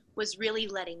stages was really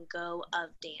letting go of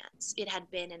dance. It had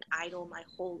been an idol my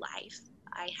whole life.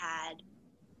 I had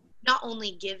not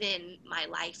only given my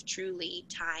life truly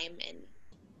time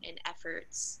and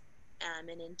efforts and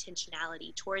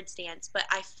intentionality towards dance, but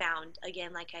I found,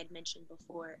 again, like I had mentioned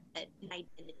before, an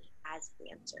identity as a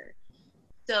dancer.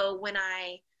 So when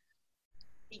I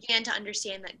began to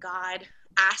understand that God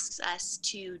asks us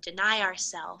to deny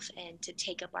ourselves and to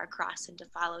take up our cross and to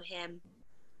follow him,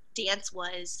 dance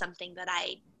was something that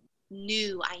I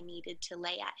knew I needed to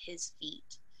lay at his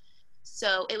feet.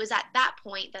 So it was at that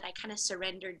point that I kind of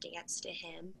surrendered dance to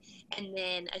him and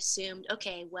then assumed,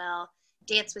 okay, well,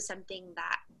 dance was something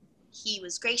that he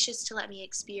was gracious to let me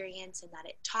experience and that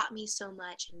it taught me so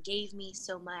much and gave me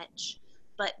so much,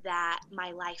 but that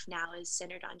my life now is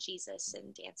centered on Jesus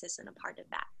and dance isn't a part of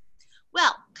that.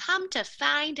 Well, come to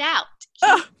find out,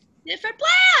 different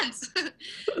plans.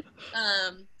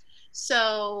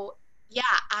 So yeah,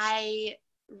 I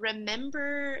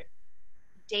remember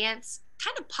dance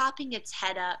kind of popping its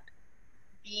head up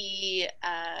the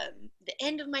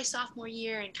end of my sophomore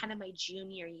year and kind of my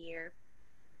junior year.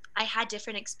 I had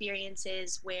different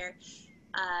experiences where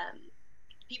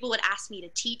people would ask me to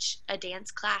teach a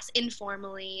dance class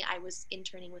informally. I was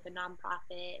interning with a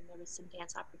nonprofit and there was some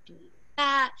dance opportunity with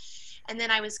that. And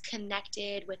then I was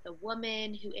connected with a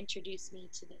woman who introduced me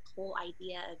to the whole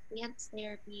idea of dance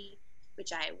therapy,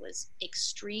 which I was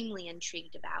extremely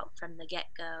intrigued about from the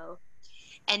get-go.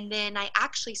 And then I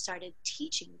actually started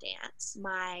teaching dance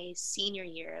my senior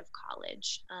year of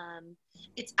college.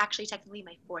 It's actually technically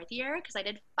my fourth year because I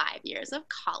did 5 years of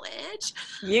college.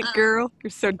 Yeah, girl, you're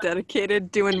so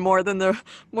dedicated, doing more than the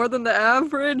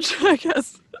average, I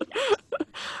guess.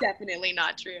 Definitely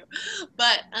not true,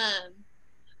 but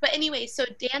anyway, so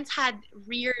dance had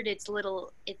reared its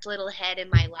little head in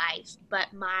my life.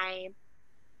 But my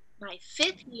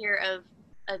fifth year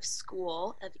of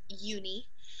school, of uni,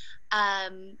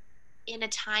 in a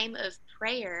time of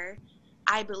prayer,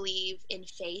 I believe in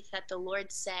faith that the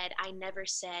Lord said, I never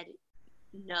said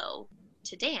no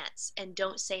to dance, and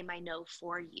don't say my no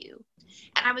for you.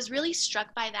 And I was really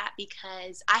struck by that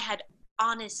because I had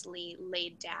honestly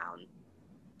laid down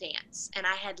dance and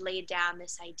I had laid down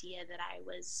this idea that I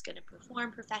was going to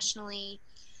perform professionally.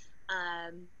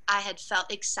 I had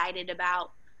felt excited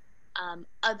about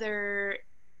other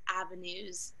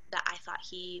avenues that I thought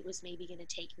he was maybe going to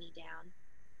take me down.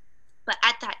 But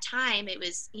at that time, it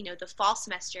was, the fall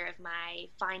semester of my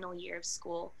final year of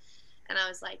school. And I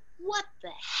was like, what the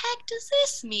heck does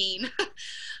this mean?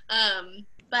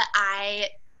 But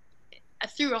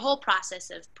through a whole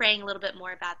process of praying a little bit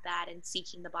more about that and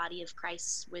seeking the body of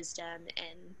Christ's wisdom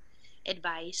and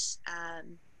advice,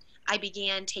 I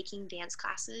began taking dance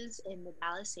classes in the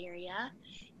Dallas area.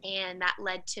 And that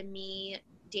led to me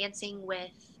dancing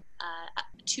with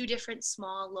two different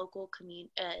small local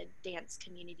dance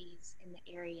communities in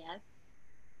the area,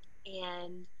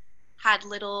 and had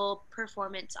little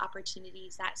performance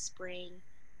opportunities that spring.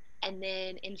 And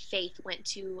then in faith went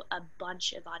to a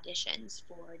bunch of auditions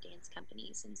for dance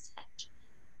companies and such.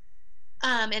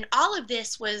 And all of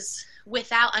this was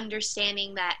without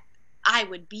understanding that I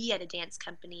would be at a dance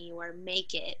company or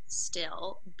make it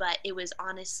still, but it was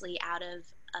honestly out of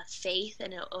a faith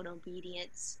and an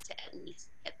obedience to at least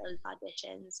get those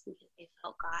auditions, because I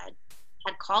felt God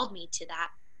had called me to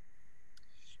that.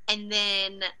 And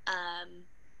then,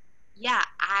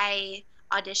 I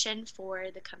auditioned for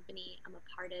the company I'm a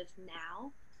part of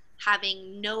now,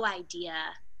 having no idea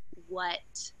what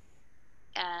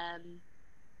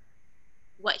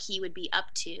he would be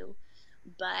up to.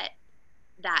 But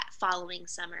that following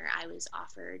summer, I was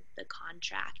offered the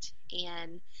contract.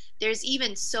 And there's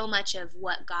even so much of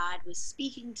what God was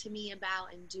speaking to me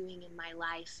about and doing in my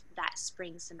life that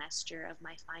spring semester of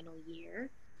my final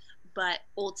year. But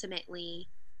ultimately,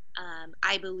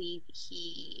 I believe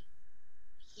he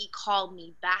called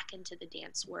me back into the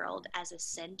dance world as a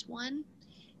sent one,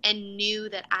 and knew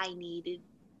that I needed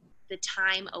the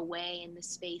time away and the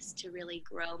space to really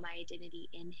grow my identity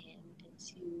in him, and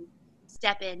to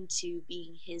step into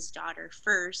being his daughter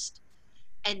first,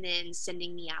 and then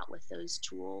sending me out with those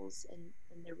tools and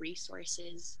the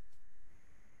resources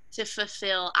to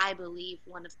fulfill, I believe,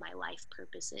 one of my life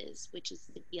purposes, which is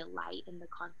to be a light in the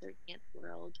concert dance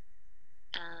world,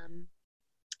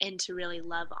 and to really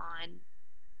love on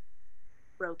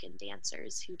broken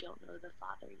dancers who don't know the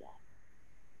Father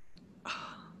yet.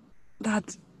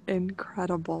 That's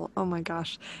incredible. Oh my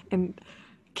gosh. And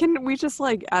can we just,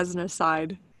 like, as an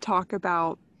aside, talk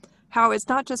about how it's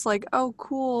not just like, oh,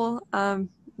 cool,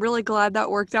 really glad that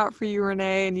worked out for you,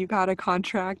 Renee, and you got a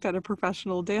contract at a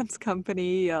professional dance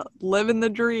company, living the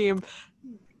dream.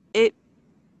 It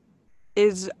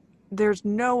is, there's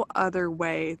no other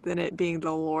way than it being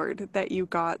the Lord that you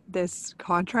got this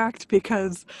contract,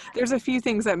 because there's a few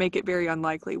things that make it very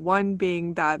unlikely. One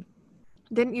being that,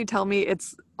 didn't you tell me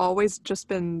it's always just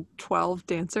been 12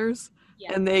 dancers?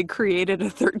 Yeah. And they created a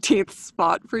 13th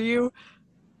spot for you?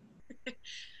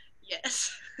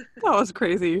 Yes. That was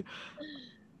crazy.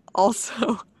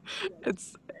 Also,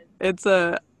 it's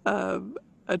a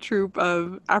troupe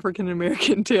of African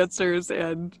American dancers,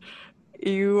 and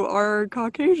you are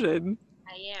Caucasian.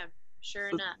 I am, sure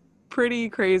enough. Pretty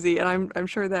crazy, and I'm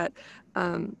sure that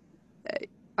I'm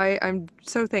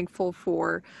so thankful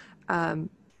for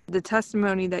the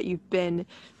testimony that you've been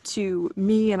to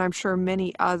me, and I'm sure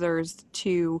many others,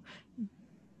 to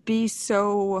be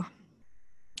so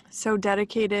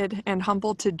dedicated and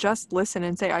humble to just listen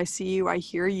and say, I see you, I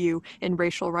hear you, in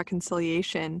racial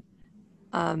reconciliation,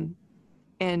 and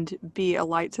be a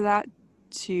light to that,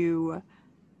 to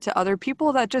other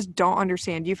people that just don't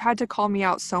understand. You've had to call me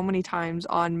out so many times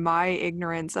on my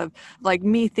ignorance of, like,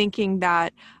 me thinking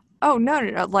that, oh,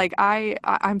 no, like,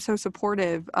 I'm so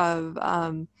supportive of,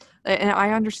 and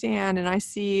I understand and I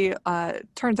see,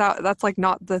 turns out that's, like,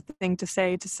 not the thing to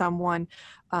say to someone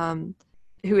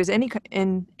who is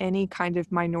in any kind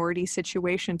of minority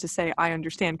situation, to say, I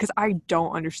understand, because I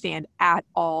don't understand at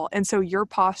all. And so your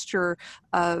posture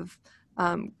of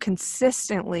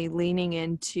consistently leaning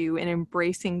into and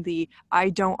embracing the, I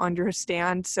don't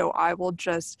understand, so I will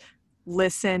just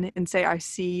listen and say, I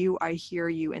see you, I hear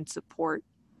you, and support,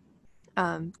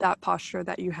 that posture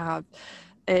that you have.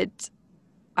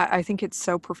 I think it's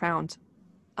so profound.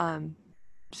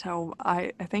 So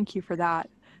I thank you for that.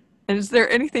 And is there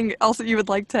anything else that you would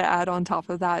like to add on top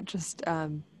of that, just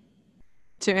to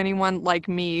anyone like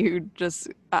me who just,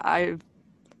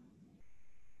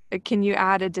 can you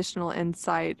add additional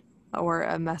insight or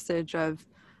a message of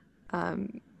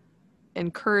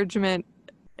encouragement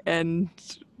and,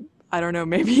 I don't know,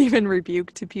 maybe even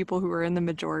rebuke to people who are in the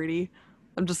majority?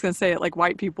 I'm just going to say it, like,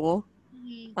 white people,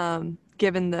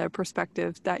 given the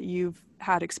perspective that you've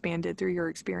had expanded through your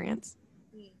experience.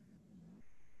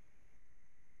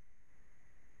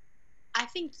 I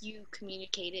think you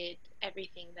communicated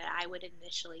everything that I would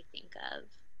initially think of,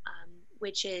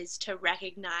 which is to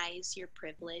recognize your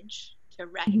privilege, to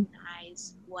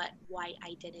recognize what white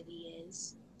identity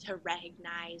is, to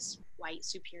recognize white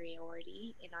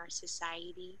superiority in our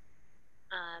society,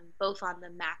 both on the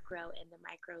macro and the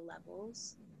micro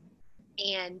levels,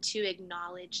 and to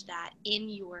acknowledge that in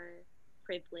your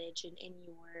privilege and in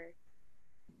your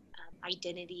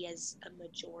identity as a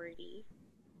majority,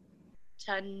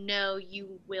 to know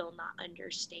you will not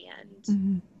understand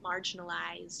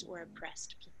marginalized or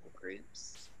oppressed people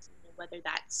groups, whether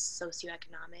that's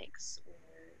socioeconomics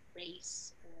or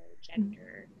race or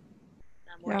gender,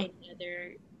 or any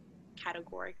other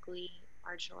categorically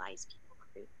marginalized people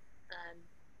group.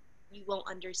 You won't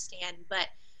understand, but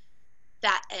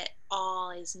that at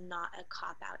all is not a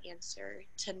cop-out answer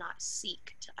to not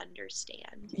seek to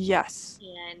understand. Yes.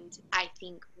 And I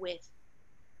think with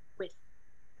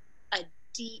a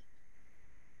deep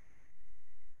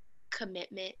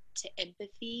commitment to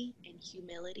empathy and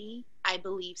humility, I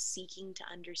believe seeking to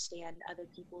understand other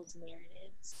people's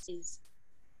narratives is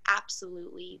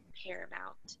absolutely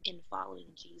paramount in following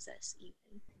Jesus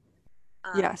even.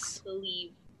 Yes. I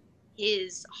believe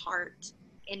his heart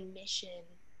and mission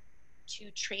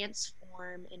to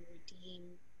transform and redeem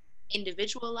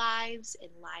individual lives and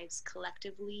lives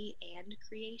collectively and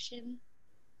creation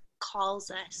calls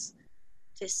us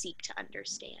to seek to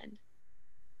understand.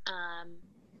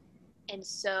 And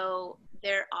so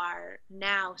there are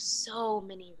now so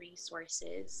many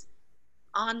resources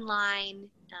online,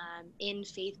 in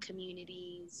faith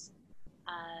communities,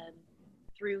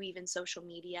 through even social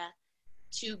media,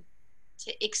 to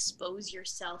expose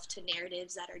yourself to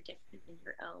narratives that are different than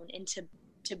your own, and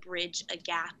to bridge a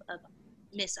gap of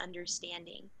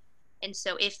misunderstanding. And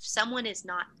so if someone is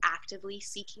not actively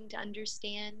seeking to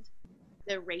understand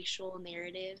the racial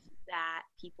narrative that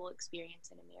people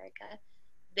experience in America,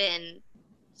 then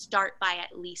start by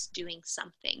at least doing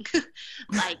something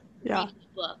like reading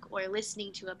a book or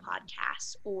listening to a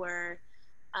podcast, or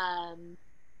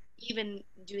even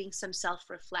doing some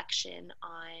self-reflection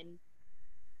on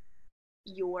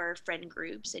your friend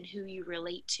groups and who you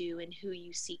relate to and who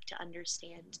you seek to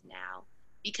understand now.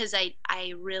 Because I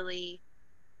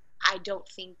don't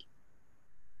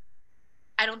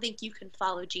think you can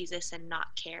follow Jesus and not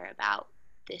care about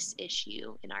this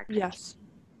issue in our country. Yes.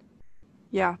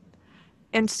 Yeah.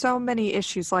 And so many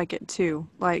issues like it too.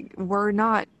 Like,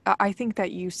 I think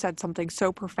that you said something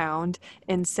so profound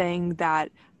in saying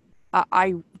that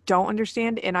I don't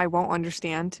understand and I won't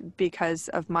understand because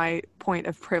of my point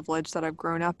of privilege that I've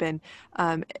grown up in.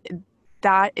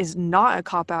 That is not a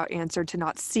cop-out answer to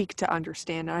not seek to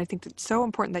understand. And I think it's so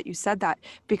important that you said that,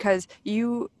 because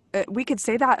we could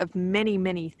say that of many,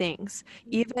 many things,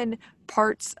 even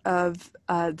parts of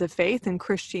the faith and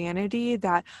Christianity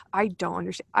that I don't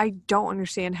understand. I don't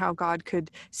understand how God could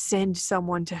send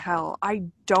someone to hell. I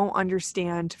don't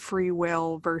understand free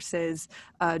will versus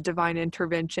divine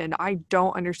intervention. I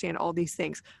don't understand all these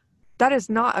things. That is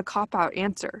not a cop-out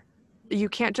answer. You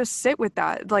can't just sit with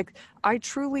that. Like, I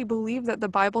truly believe that the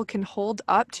Bible can hold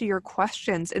up to your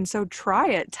questions. And so try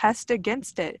it, test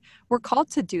against it. We're called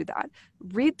to do that.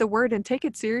 Read the word and take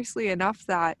it seriously enough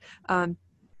that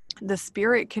the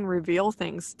Spirit can reveal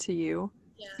things to you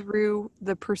through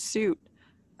the pursuit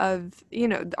of,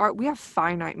 we have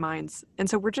finite minds. And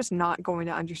so we're just not going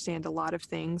to understand a lot of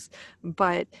things.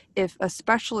 But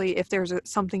especially if there's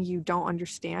something you don't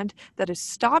understand that is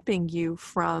stopping you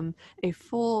from a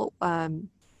full,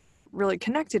 really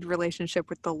connected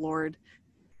relationship with the Lord,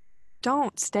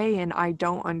 don't stay in I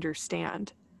don't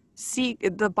understand.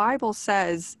 The Bible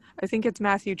says, I think it's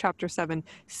Matthew chapter 7,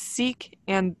 seek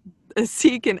and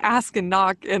ask and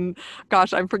knock, and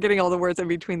gosh, I'm forgetting all the words in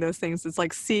between those things. It's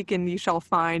like, seek and you shall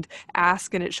find,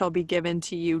 ask and it shall be given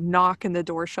to you, knock and the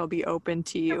door shall be opened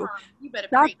to you. You better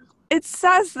preach. It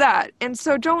says that. And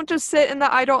so don't just sit in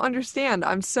the I don't understand.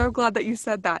 I'm so glad that you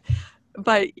said that.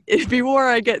 But before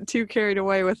I get too carried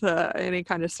away with any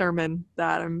kind of sermon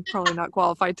that I'm probably not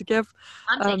qualified to give,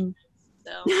 I'm taking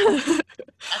so.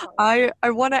 I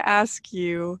want to ask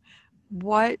you,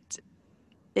 what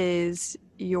is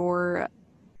your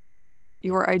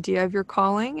idea of your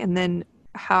calling, and then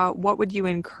what would you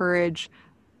encourage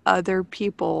other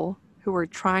people who are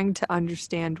trying to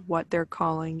understand what their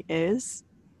calling is?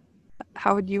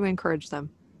 How would you encourage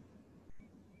them?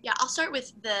 Yeah, I'll start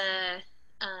with the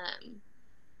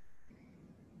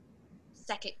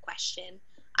second question.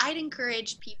 I'd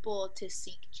encourage people to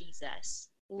seek Jesus,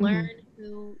 learn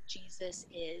who Jesus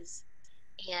is,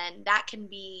 and that can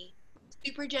be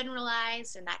super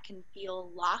generalized and that can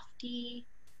feel lofty.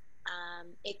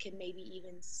 It can maybe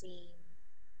even seem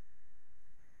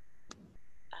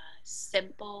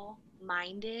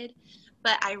simple-minded,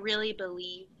 but I really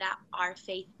believe that our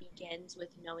faith begins with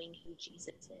knowing who Jesus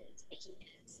is, that he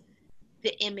is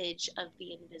the image of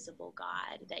the invisible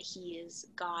God, that he is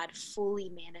God fully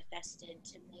manifested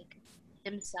to make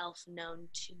himself known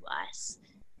to us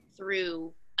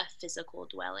through a physical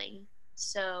dwelling.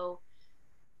 So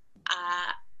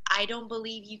I don't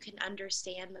believe you can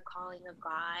understand the calling of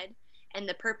God and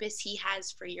the purpose he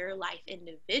has for your life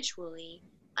individually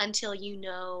until you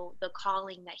know the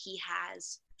calling that he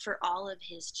has for all of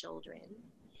his children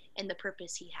and the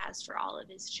purpose he has for all of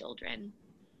his children.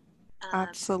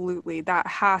 Absolutely. That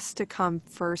has to come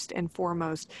first and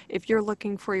foremost. If you're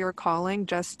looking for your calling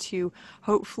just to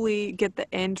hopefully get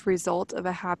the end result of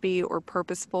a happy or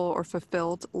purposeful or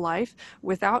fulfilled life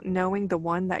without knowing the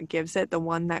one that gives it, the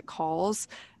one that calls,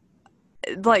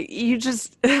 like you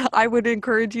just, I would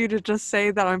encourage you to just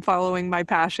say that I'm following my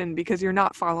passion because you're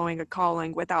not following a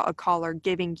calling without a caller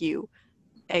giving you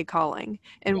a calling.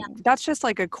 And Yeah. that's just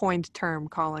like a coined term,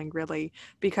 calling, really,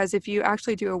 because if you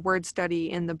actually do a word study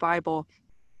in the Bible,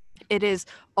 it is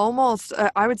almost,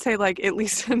 I would say like at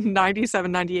least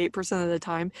 97, 98% of the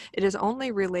time, it is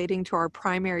only relating to our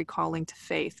primary calling to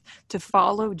faith, to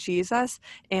follow Jesus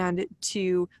and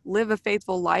to live a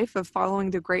faithful life of following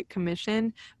the Great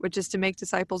Commission, which is to make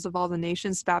disciples of all the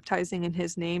nations, baptizing in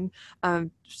his name,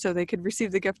 so they could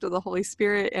receive the gift of the Holy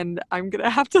Spirit. And I'm going to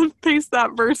have to paste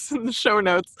that verse in the show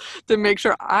notes to make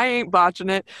sure I ain't botching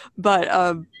it. But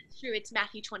True, it's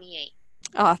Matthew 28.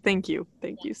 thank you.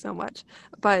 Thank you so much.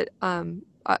 But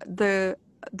the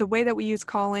way that we use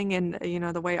calling and,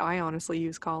 the way I honestly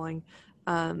use calling,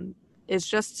 um, is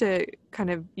just to kind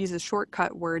of use a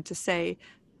shortcut word to say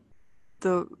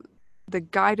the the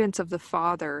guidance of the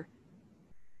Father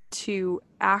to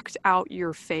act out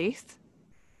your faith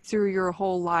through your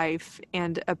whole life,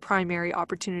 and a primary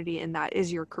opportunity in that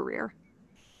is your career.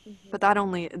 But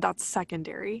that's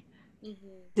secondary. Mm-hmm.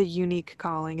 The unique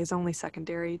calling is only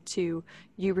secondary to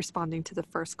you responding to the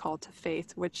first call to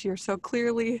faith, which you're so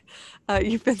clearly,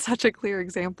 you've been such a clear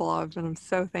example of, and I'm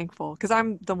so thankful because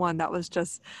I'm the one that was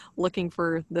just looking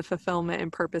for the fulfillment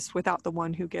and purpose without the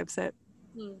one who gives it.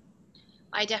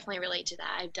 I definitely relate to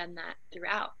that. I've done that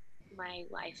throughout my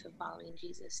life of following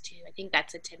Jesus too. I think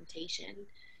that's a temptation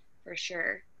for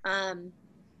sure.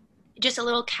 Just a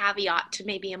little caveat to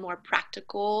maybe a more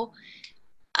practical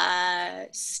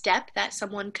step that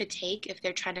someone could take if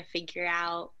they're trying to figure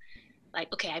out,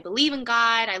 like, okay, I believe in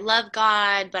God, I love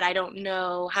God, but I don't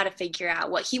know how to figure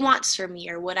out what he wants from me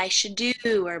or what I should do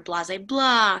or blah, blah,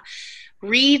 blah.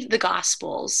 Read the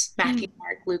Gospels, Matthew,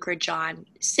 Mark, Luke, or John.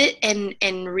 Sit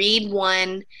and read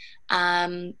one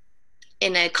in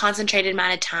a concentrated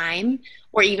amount of time,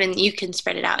 or even you can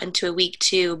spread it out into a week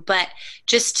too, but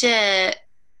just to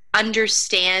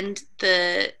understand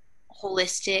the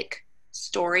holistic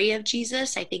story of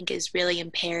Jesus, I think is really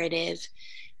imperative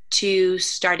to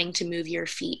starting to move your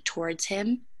feet towards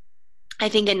him. I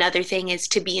think another thing is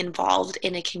to be involved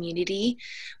in a community,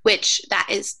 which that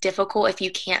is difficult if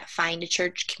you can't find a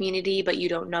church community, but you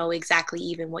don't know exactly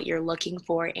even what you're looking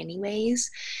for anyways,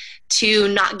 to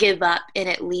not give up and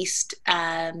at least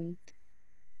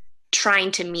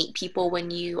trying to meet people when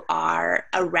you are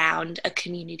around a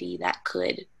community that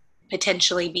could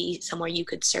potentially be somewhere you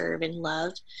could serve and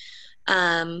love.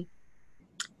 And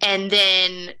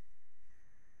then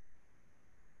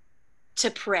to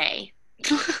pray.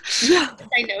 Yeah.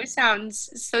 I know it sounds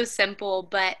so simple,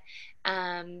 but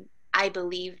I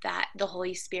believe that the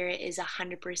Holy Spirit is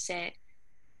 100%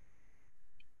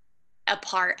 a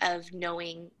part of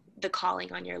knowing the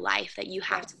calling on your life, that you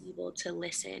have to be able to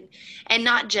listen and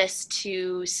not just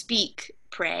to speak,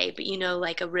 pray, but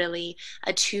like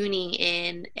a tuning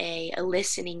in, a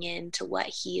listening in to what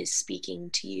he is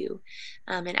speaking to you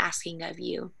and asking of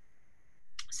you.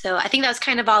 So I think that was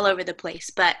kind of all over the place,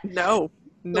 but No.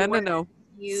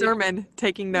 Sermon,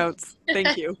 taking notes.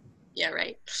 Thank you. Yeah,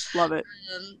 right. Love it.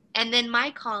 And then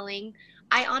my calling,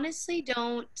 I honestly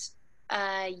don't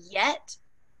yet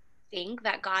think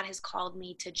that God has called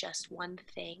me to just one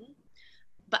thing,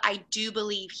 but I do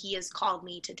believe he has called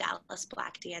me to Dallas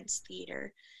Black Dance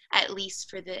Theater, at least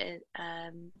for the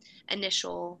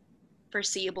initial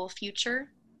foreseeable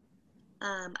future.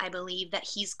 I believe that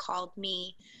he's called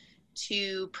me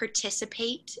to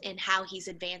participate in how he's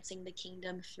advancing the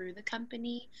kingdom through the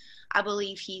company. I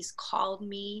believe he's called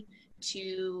me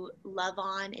to love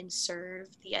on and serve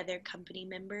the other company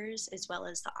members as well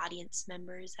as the audience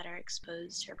members that are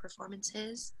exposed to our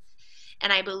performances.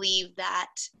 And I believe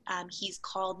that he's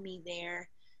called me there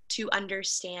to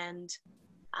understand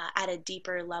at a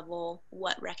deeper level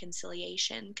what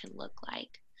reconciliation can look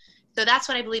like. So that's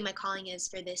what I believe my calling is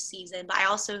for this season. But I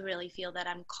also really feel that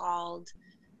I'm called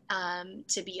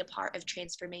to be a part of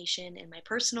transformation in my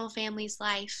personal family's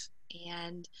life.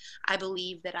 And I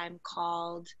believe that I'm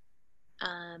called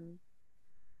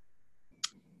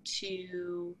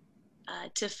to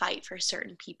fight for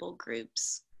certain people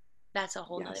groups. That's a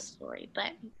whole other story,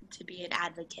 but to be an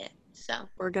advocate. So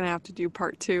we're going to have to do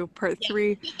part 2, part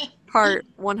 3, part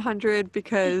 100,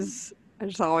 because I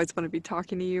just always want to be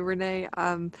talking to you, Renee.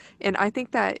 And I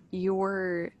think that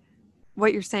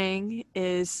what you're saying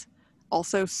is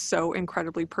also so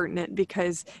incredibly pertinent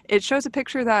because it shows a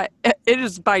picture that it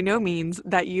is by no means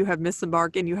that you have missed the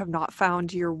mark and you have not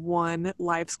found your one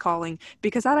life's calling,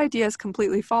 because that idea is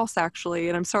completely false, actually.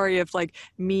 And I'm sorry if like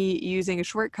me using a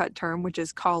shortcut term, which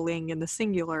is calling in the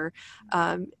singular,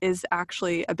 is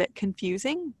actually a bit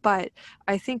confusing. But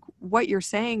I think what you're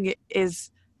saying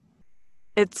is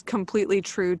it's completely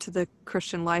true to the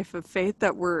Christian life of faith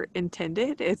that we're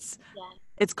intended. It's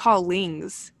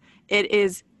callings. It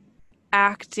is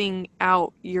acting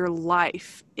out your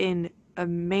life in a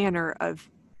manner of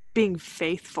being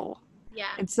faithful. Yeah.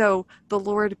 And so the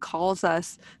Lord calls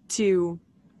us to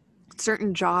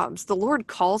certain jobs. The Lord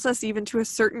calls us even to a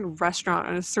certain restaurant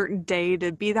on a certain day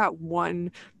to be that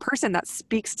one person that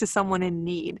speaks to someone in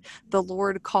need. The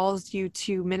Lord calls you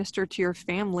to minister to your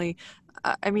family.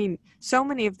 I mean, so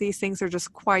many of these things are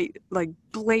just quite like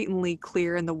blatantly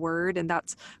clear in the Word, and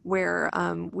that's where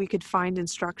we could find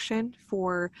instruction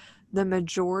for the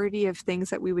majority of things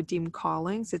that we would deem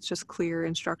callings. It's just clear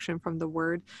instruction from the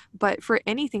Word. But for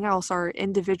anything else, our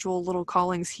individual little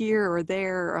callings here or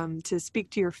there, to speak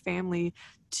to your family,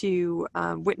 to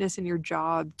witness in your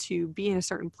job, to be in a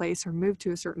certain place or move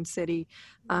to a certain city,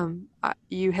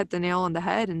 you hit the nail on the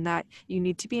head, and that you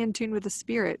need to be in tune with the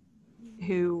Spirit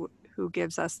who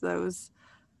gives us those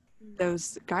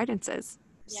guidances.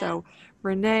 Yeah. So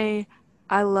Renee,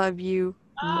 I love you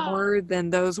more than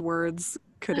those words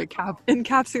could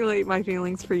encapsulate my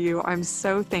feelings for you. I'm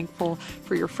so thankful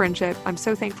for your friendship. I'm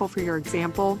so thankful for your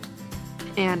example.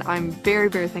 And I'm very,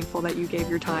 very thankful that you gave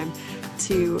your time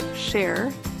to share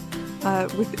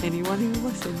with anyone who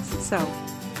listens. So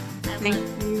thank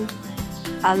you.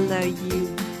 I love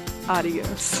you.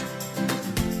 Adios.